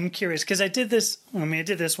 I'm curious, because I did this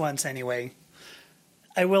once anyway.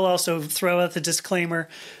 I will also throw out the disclaimer.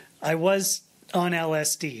 I was on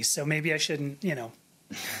LSD, so maybe I shouldn't,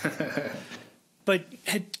 But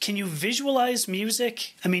can you visualize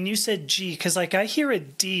music? I mean, you said G, because like I hear a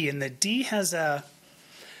D, and the D has like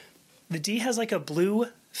a blue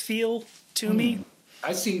feel to me.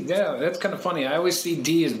 I see. Yeah, that's kind of funny. I always see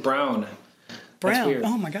D as brown. Brown. Weird.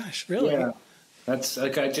 Oh my gosh, really? Yeah. That's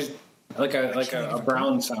like like a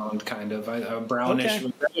brown sound, kind of a brownish,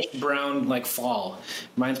 reddish brown, like fall.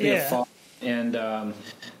 Reminds me of fall and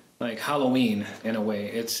like Halloween in a way.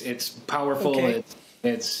 It's powerful. Okay.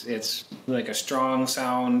 It's like a strong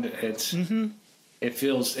sound. It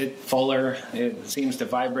feels fuller. It seems to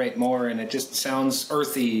vibrate more, and it just sounds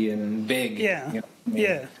earthy and big. Yeah,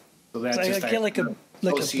 So that's so just I get like a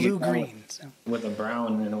blue green with a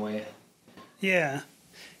brown in a way. Yeah,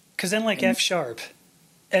 because then like F sharp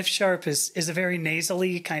is a very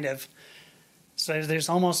nasally kind of. So there's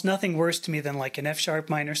almost nothing worse to me than like an F sharp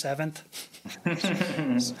minor seventh.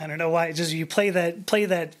 So I don't know why. Just you play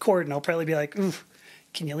that chord, and I'll probably be like, "Ooh,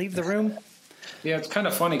 can you leave the room?" Yeah, it's kind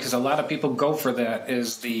of funny because a lot of people go for that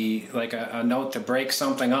as a note to break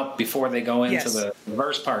something up before they go into the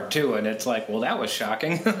verse part too, and it's like, well, that was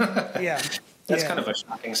shocking. That's kind of a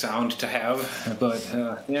shocking sound to have, but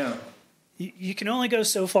yeah. You can only go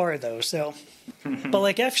so far though, so. But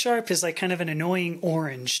like F sharp is like kind of an annoying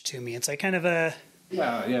orange to me. It's like kind of a.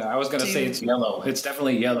 Yeah. I was gonna say it's yellow. It's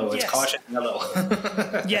definitely yellow. It's caution yellow.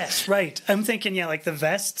 Yes, right. I'm thinking like the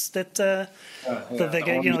vests that like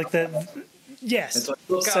the. Yes. It's like,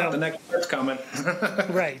 look out, the next part's coming.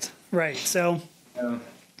 Right. So. Yeah.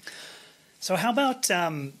 So how about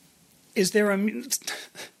is there a?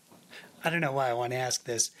 I don't know why I want to ask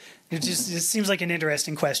this. It seems like an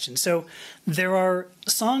interesting question. So there are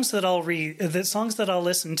songs that I'll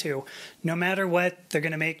listen to, no matter what, they're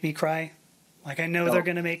going to make me cry. Like I know they're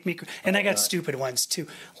going to make me cry. And I got stupid ones too.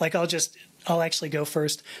 Like I'll actually go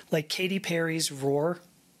first. Like Katy Perry's Roar.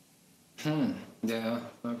 Yeah.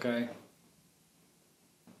 Okay.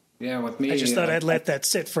 Yeah, with me. I just thought I'd let that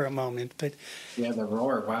sit for a moment, but. Yeah, the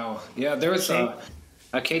Roar. Wow. Yeah, there was a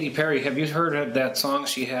Katy Perry. Have you heard of that song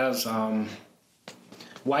she has?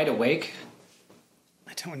 Wide Awake.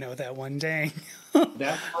 I don't know that one. Dang.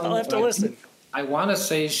 I'll have to listen. I want to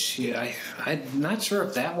say I'm not sure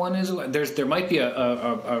if that one is. There might be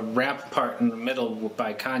a rap part in the middle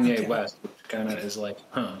by Kanye West, which kind of is like,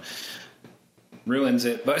 ruins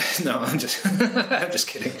it. But no, I'm just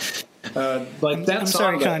kidding. Like that I'm song.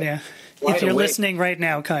 Sorry, Kanye. If you're listening right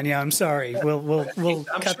now, Kanye, I'm sorry. We'll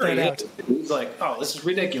cut that out. He's like, oh, this is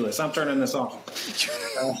ridiculous. I'm turning this off.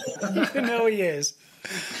 You know he is.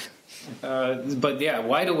 But yeah,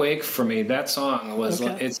 Wide Awake for me, that song was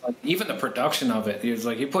it's like even the production of it is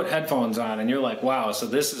like you put headphones on and you're like, wow, so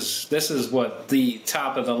this is what the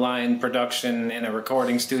top of the line production in a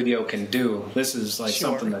recording studio can do. This is like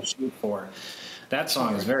something to shoot for. That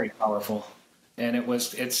song is very powerful. And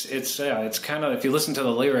it's kind of, if you listen to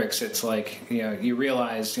the lyrics, it's like, you know, you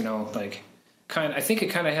realize, you know, like I think it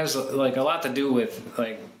kind of has like a lot to do with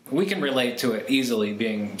like, we can relate to it easily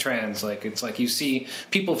being trans. Like, it's like you see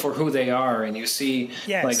people for who they are, and you see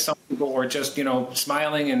like some people were just, you know,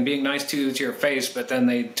 smiling and being nice to your face, but then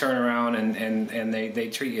they turn around and they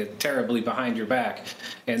treat you terribly behind your back.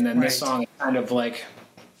 And then this song is kind of like,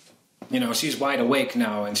 you know, she's wide awake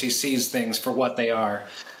now and she sees things for what they are.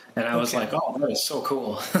 And I was like, oh, that is so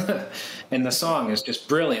cool. And the song is just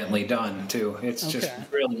brilliantly done too. It's just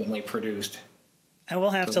brilliantly produced. I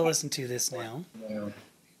will have to listen to this now. Yeah.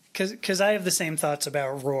 Because I have the same thoughts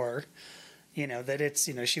about Roar, you know, that it's,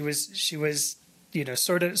 you know, she was, you know,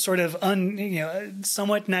 sort of, you know,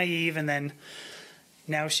 somewhat naive, and then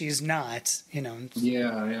now she's not, you know.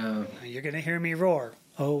 Yeah. You're gonna hear me roar.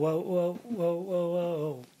 Oh, whoa, whoa, whoa, whoa,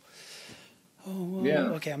 whoa. Oh, whoa. Yeah.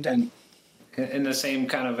 Okay, I'm done. And in the same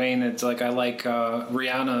kind of vein, it's like I like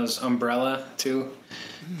Rihanna's Umbrella too.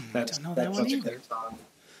 I don't know that one either.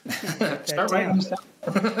 Start writing this down.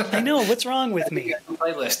 I know, what's wrong with me?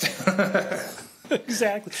 Playlist.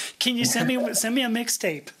 Exactly. Can you send me a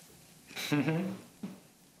mixtape? Mm-hmm.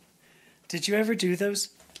 Did you ever do those,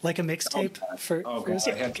 like a mixtape for? Mark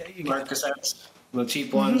cassettes, the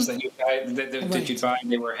cheap ones that you buy. That you buy.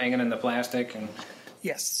 They were hanging in the plastic, and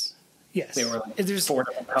yes, they were like 4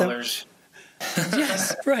 different colors.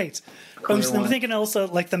 Yes, right. I'm thinking also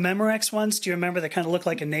like the Memorex ones. Do you remember that kind of looked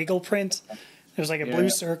like a Nagel print? There was like a blue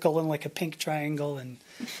circle and like a pink triangle, and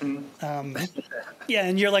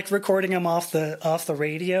and you're like recording them off the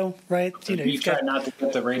radio, right? You know, you try not to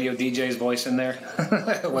put the radio DJ's voice in there,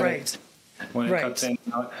 when it cuts in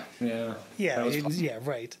and out. Yeah,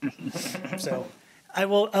 right. So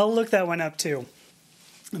I'll look that one up too.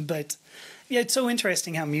 But yeah, it's so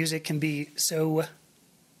interesting how music can be so.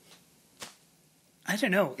 I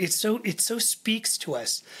don't know. It so speaks to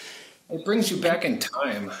us. It brings you back in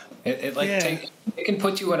time. It can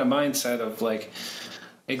put you in a mindset of like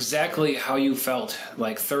exactly how you felt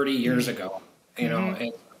like 30 years ago. You know,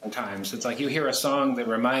 in times it's like you hear a song that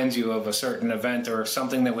reminds you of a certain event or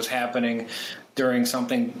something that was happening during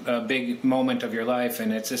a big moment of your life,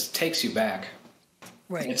 and it just takes you back.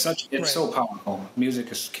 Right. It's so powerful.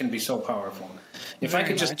 Music can be so powerful. If I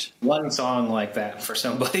could just one song like that for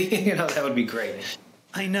somebody, you know, that would be great.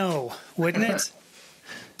 I know, wouldn't it?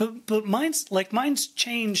 But mine's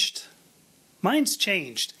changed. Mine's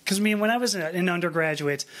changed because I mean, when I was an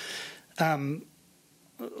undergraduate,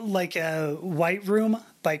 like White Room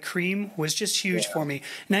by Cream was just huge for me,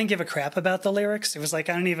 and I didn't give a crap about the lyrics. It was like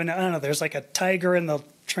I don't know. There's like a tiger in the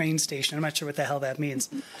train station. I'm not sure what the hell that means.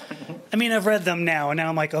 I mean, I've read them now, and now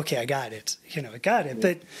I'm like, okay, I got it. You know, I got it.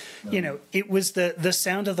 But you know, it was the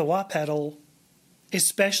sound of the wah pedal,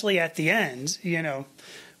 especially at the end. You know.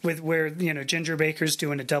 With where, you know, Ginger Baker's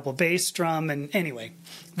doing a double bass drum. And anyway,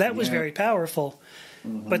 that was very powerful.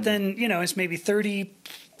 But then, you know, it's maybe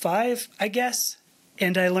 35, I guess.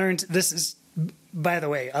 And I learned this is, by the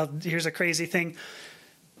way, here's a crazy thing.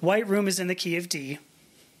 White Room is in the key of D,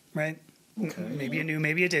 right? Okay, maybe you knew,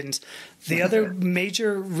 maybe you didn't. The other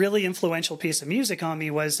major, really influential piece of music on me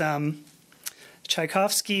was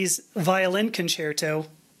Tchaikovsky's Violin Concerto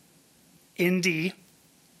in D.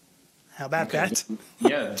 How about that?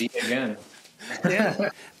 Yeah, D again. Yeah,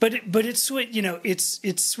 but it's you know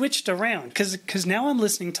it's switched around because now I'm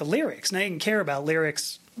listening to lyrics and I didn't care about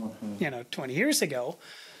lyrics, you know, 20 years ago.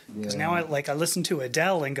 Because now I listen to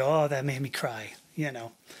Adele and go, oh, that made me cry. You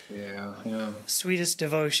know. Yeah. Sweetest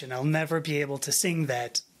Devotion. I'll never be able to sing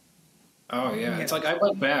that. Oh yeah, it's like I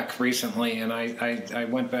went back recently and I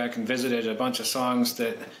went back and visited a bunch of songs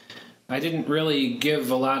that I didn't really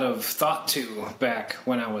give a lot of thought to back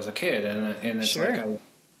when I was a kid, and it's like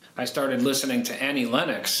I started listening to Annie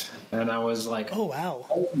Lennox, and I was like, oh wow,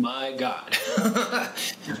 oh my God,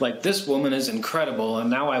 like this woman is incredible, and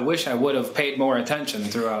now I wish I would have paid more attention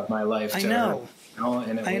throughout my life. I know, her, you know?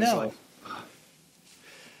 And it was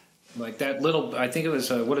like that little, I think it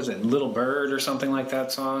was what is it, Little Bird or something like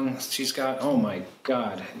that song she's got. Oh my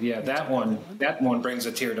God, yeah, that one brings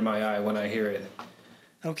a tear to my eye when I hear it.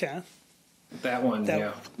 Okay. That one,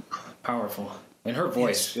 powerful. And her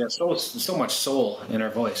voice, so much soul in her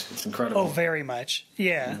voice. It's incredible. Oh, very much.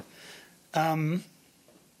 Yeah. I'm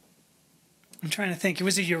trying to think. It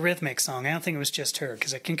was a Eurythmics song. I don't think it was just her,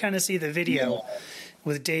 because I can kind of see the video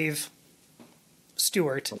with Dave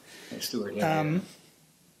Stewart. Stewart,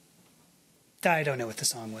 I don't know what the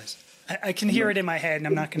song was. I can hear it in my head, and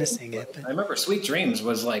I'm not going to sing it. But. I remember "Sweet Dreams"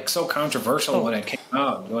 was like so controversial when it came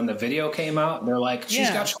out. When the video came out, they're like, "She's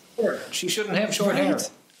got short hair. She shouldn't have short hair."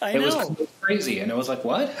 I know. It was crazy, and it was like,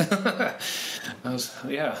 "What?"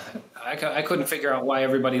 I couldn't figure out why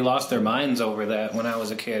everybody lost their minds over that when I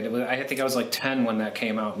was a kid. I think I was like 10 when that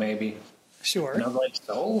came out, maybe. Sure. And I was like,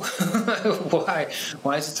 "So,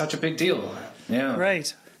 why is it such a big deal?" Yeah.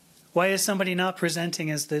 Right. Why is somebody not presenting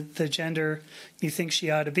as the gender you think she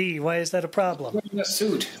ought to be? Why is that a problem? Wearing a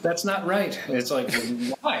suit. That's not right. It's like,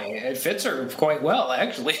 why? It fits her quite well,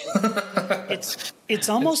 actually. It's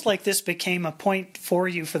almost like this became a point for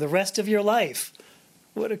you for the rest of your life.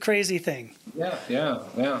 What a crazy thing. Yeah.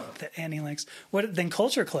 That Annie likes. Then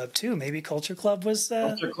Culture Club, too. Maybe Culture Club was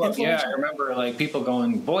Culture Club, yeah. I remember like people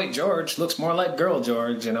going, "Boy George looks more like Girl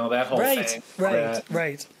George," that whole thing.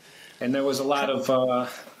 Right. And there was a lot of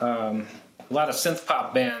synth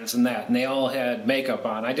pop bands and they all had makeup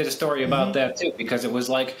on. I did a story about that too, because it was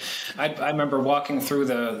like I remember walking through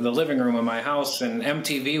the living room of my house and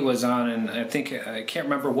MTV was on, and I can't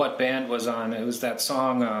remember what band was on. It was that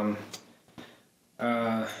song.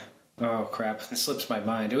 Oh crap! It slips my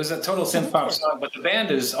mind. It was a total synth pop song, but the band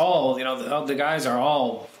is all the guys are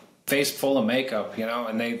all face full of makeup,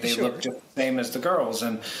 and they look just the same as the girls.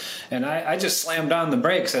 And I just slammed on the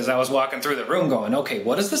brakes as I was walking through the room going, okay,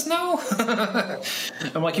 what is this now?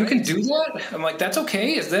 I'm like, you can do that? I'm like, that's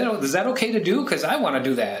okay. Is that okay to do? Because I want to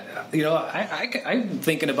do that. I'm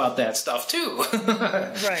thinking about that stuff too.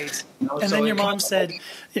 Right. And then your mom said,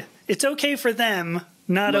 yeah, it's okay for them,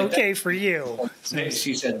 not like okay for you.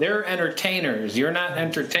 She said, they're entertainers. You're not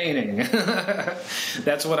entertaining.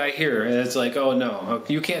 That's what I hear. And it's like, oh, no,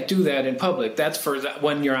 you can't do that in public. That's for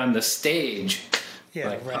when you're on the stage. Yeah,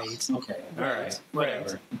 like, right. Oh, okay, all right,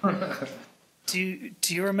 whatever. Do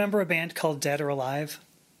you remember a band called Dead or Alive?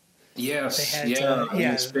 Yes, they had,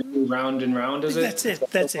 You spin me round and round, is it?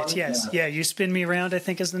 That's it, yes. Yeah, You Spin Me Round, I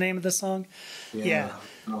think is the name of the song. Yeah.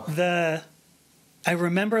 Oh. I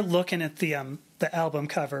remember looking at the album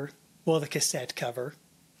cover, the cassette cover.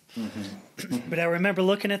 Mm-hmm. But I remember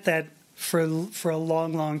looking at that for a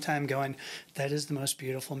long, long time going, that is the most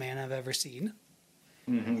beautiful man I've ever seen.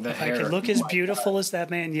 Mm-hmm. If I could look as beautiful as that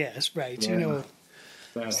man, yes, right. Yeah.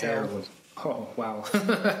 That hair was, oh, wow.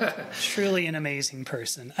 Truly an amazing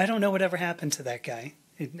person. I don't know whatever happened to that guy.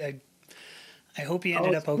 I hope he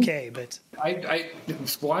ended up okay, but I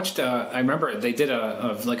watched. I remember they did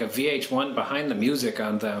a VH1 behind the music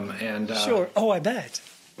on them, and sure. Oh, I bet.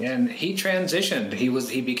 And he transitioned.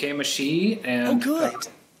 He became a she, and good.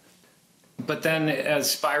 But then it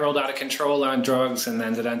spiraled out of control on drugs, and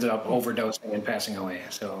then it ended up overdosing and passing away.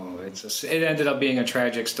 So it ended up being a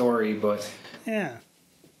tragic story, but yeah.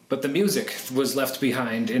 But the music was left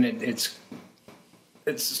behind, and it's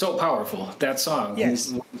so powerful. That song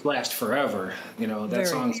will last forever. That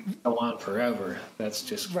song will go on forever. That's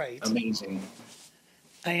just amazing.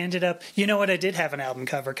 I ended up, I did have an album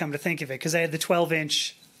cover, come to think of it, because I had the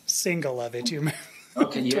 12-inch single of it. Do you remember?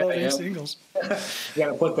 Okay, 12-inch singles. You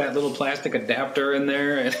got to put that little plastic adapter in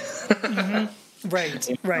there. Mm-hmm.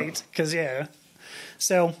 Right. Because,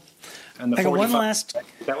 So, and the I got one last...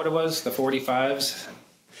 Is that what it was? The 45s?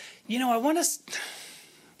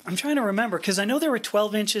 I'm trying to remember, because I know there were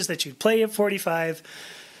 12 inches that you'd play at 45,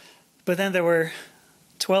 but then there were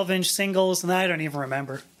 12-inch singles, and I don't even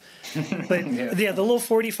remember. But the little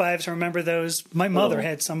 45s, I remember those. My mother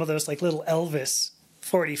had some of those like little Elvis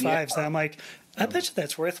 45s, and I'm like, I bet you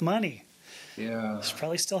that's worth money. Yeah. She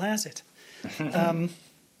probably still has it. I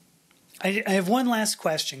have one last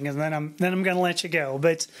question, and then I'm going to let you go.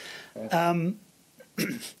 But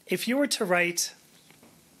if you were to write...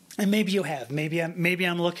 And maybe you have. Maybe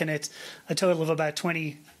I'm looking at a total of about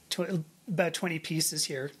 20 pieces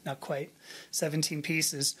here. Not quite, 17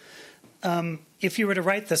 pieces. If you were to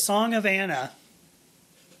write the Song of Anna,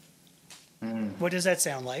 what does that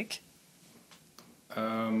sound like?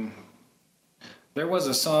 There was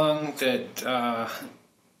a song that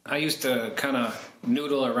I used to kind of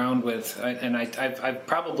noodle around with, and I've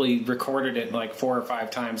probably recorded it like 4 or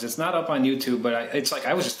 5 times. It's not up on YouTube, but it's like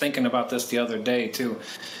I was just thinking about this the other day too.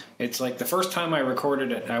 It's like the first time I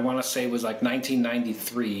recorded it, I want to say was like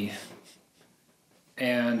 1993,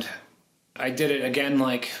 and I did it again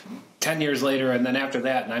like 10 years later, and then after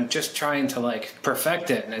that, and I'm just trying to like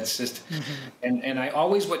perfect it, and it's just, and I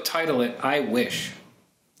always would title it "I Wish."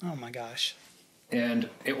 Oh my gosh. And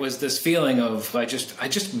it was this feeling of, I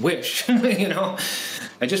just wish, you know,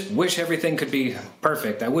 I just wish everything could be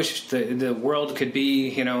perfect. I wish the world could be,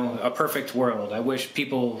 you know, a perfect world. I wish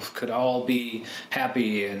people could all be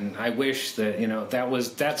happy. And I wish that, you know,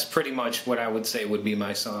 that's pretty much what I would say would be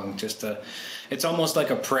my song. It's almost like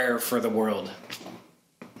a prayer for the world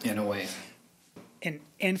in a way.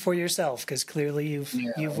 And for yourself, because clearly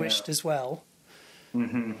you've wished as well.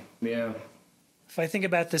 Mm-hmm. Yeah. If I think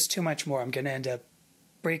about this too much more, I'm going to end up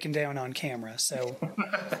breaking down on camera. So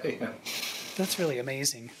yeah. That's really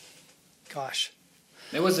amazing. Gosh.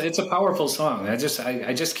 It's a powerful song. I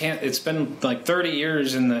just can't. It's been like 30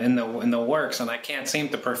 years in the works, and I can't seem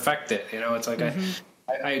to perfect it. You know, it's like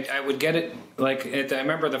I would get it like I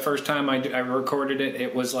remember the first time I recorded it.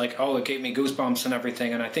 It was like, oh, it gave me goosebumps and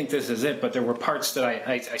everything, and I think this is it. But there were parts that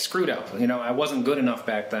I screwed up. You know, I wasn't good enough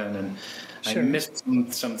back then, and sure. I missed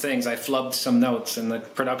some things. I flubbed some notes, and the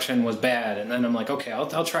production was bad. And then I'm like, okay,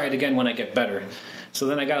 I'll try it again when I get better. So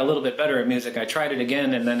then I got a little bit better at music. I tried it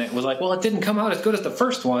again, and then it was like, well, it didn't come out as good as the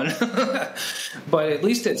first one, but at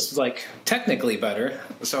least it's like technically better.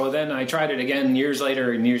 So then I tried it again years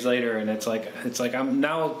later, and it's like I'm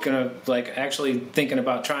now gonna like actually thinking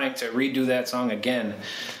about trying to redo that song again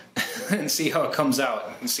and see how it comes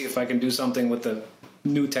out and see if I can do something with the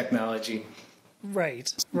new technology.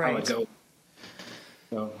 Right. How it goes.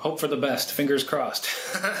 So hope for the best. Fingers crossed.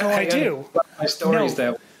 Oh, I do. My stories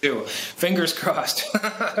that way too. Fingers crossed.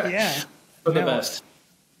 Yeah. For the best.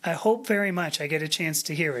 I hope very much I get a chance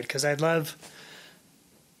to hear it because I'd love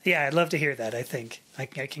to hear that. I think I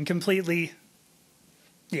can completely.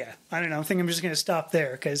 Yeah, I don't know. I think I'm just going to stop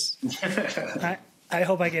there because I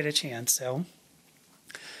hope I get a chance. So,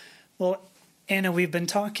 well, Anna, we've been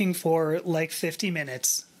talking for like 50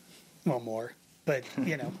 minutes, well, more, but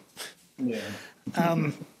you know. Yeah.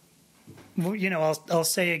 You know, I'll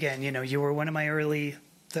say again, you know, you were one of the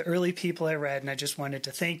early people I read, and I just wanted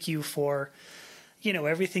to thank you for, you know,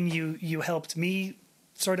 everything you helped me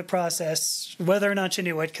sort of process, whether or not you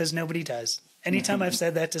knew it, because nobody does. Anytime I've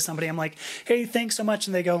said that to somebody, I'm like, hey, thanks so much.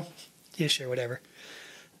 And they go, yeah, sure, whatever.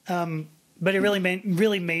 But it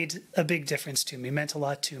really made a big difference to me, meant a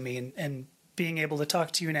lot to me. And being able to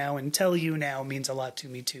talk to you now and tell you now means a lot to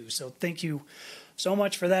me too. So thank you so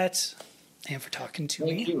much for that and for talking to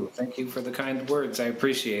me. Thank you for the kind words. I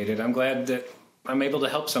appreciate it. I'm glad that I'm able to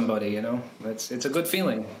help somebody, you know. It's a good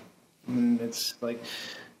feeling. And it's like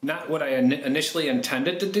not what I initially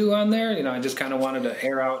intended to do on there. You know, I just kind of wanted to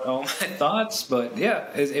air out all my thoughts. But yeah,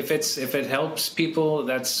 if it helps people,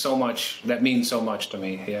 that means so much to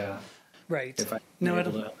me. Yeah. Right.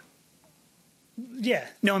 Yeah.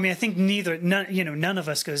 No, I mean, I think none of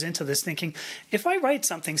us goes into this thinking, if I write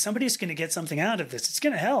something, somebody's going to get something out of this. It's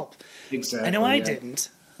going to help. Exactly. I know I didn't.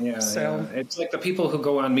 Yeah, so it's like the people who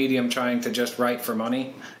go on Medium trying to just write for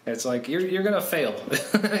money. It's like you're gonna fail.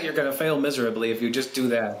 You're gonna fail miserably if you just do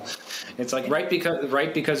that. It's like write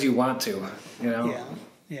because you want to. You know.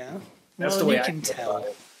 Yeah. That's the way you can tell.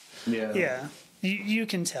 Yeah. Yeah. You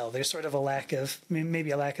can tell there's sort of maybe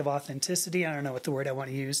a lack of authenticity. I don't know what the word I want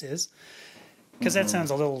to use is, because that sounds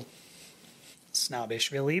a little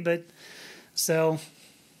snobbish, really. But so.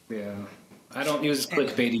 Yeah. I don't use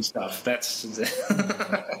clickbaity stuff. That's not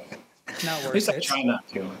worth at least it. I try not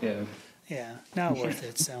to. Yeah. Yeah, not worth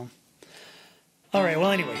it. So, all right.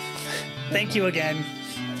 Well, anyway, thank you again.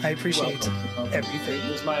 I appreciate everything.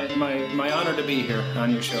 It was my honor to be here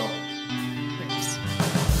on your show. Thanks.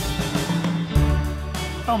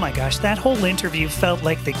 Oh my gosh, that whole interview felt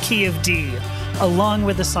like the key of D, along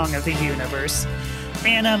with the song of the universe.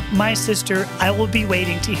 Anna, my sister, I will be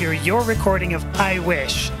waiting to hear your recording of I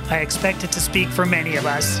Wish. I expect it to speak for many of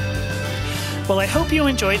us. Well, I hope you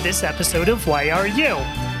enjoyed this episode of Why Are You?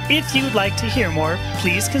 If you'd like to hear more,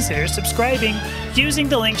 please consider subscribing using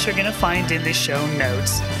the links you're going to find in the show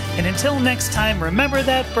notes. And until next time, remember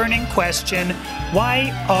that burning question, why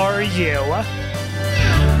are you?